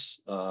 Seems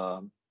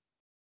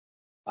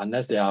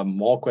unless there are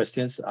more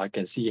questions, I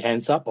can see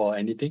hands up or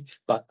anything.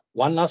 But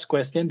one last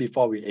question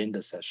before we end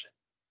the session.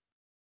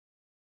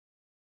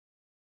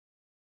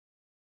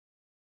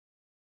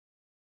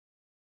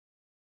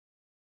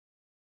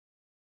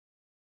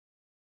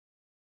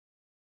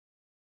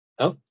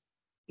 Oh,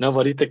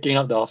 nobody taking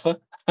up the offer?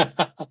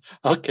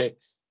 Okay.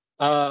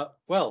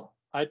 Well,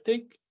 I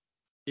think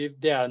if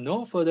there are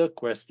no further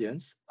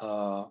questions,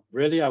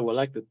 really, I would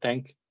like to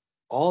thank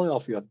all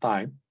of your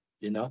time,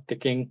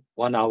 taking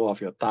 1 hour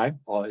of your time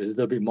or a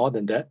little bit more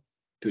than that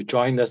to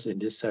join us in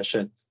this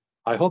session.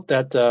 I hope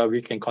that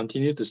we can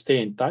continue to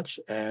stay in touch,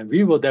 and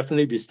we will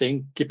definitely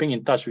be keeping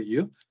in touch with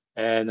you.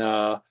 And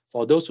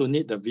for those who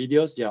need the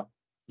videos,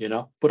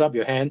 yeah, put up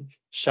your hand,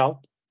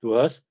 shout to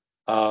us.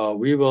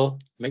 We will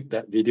make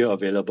that video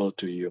available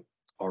to you.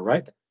 All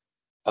right.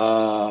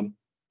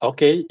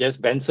 Okay. Yes,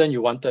 Benson,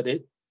 you wanted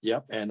it.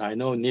 Yep. And I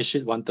know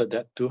Nishit wanted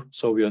that too.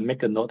 So we'll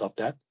make a note of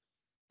that.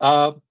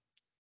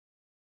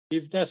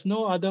 If there's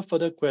no other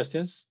further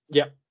questions,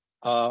 yeah,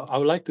 I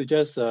would like to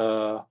just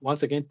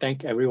once again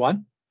thank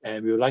everyone,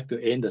 and we would like to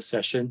end the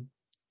session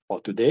for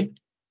today,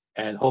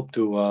 and hope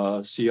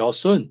to see you all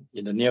soon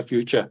in the near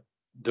future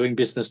doing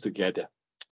business together.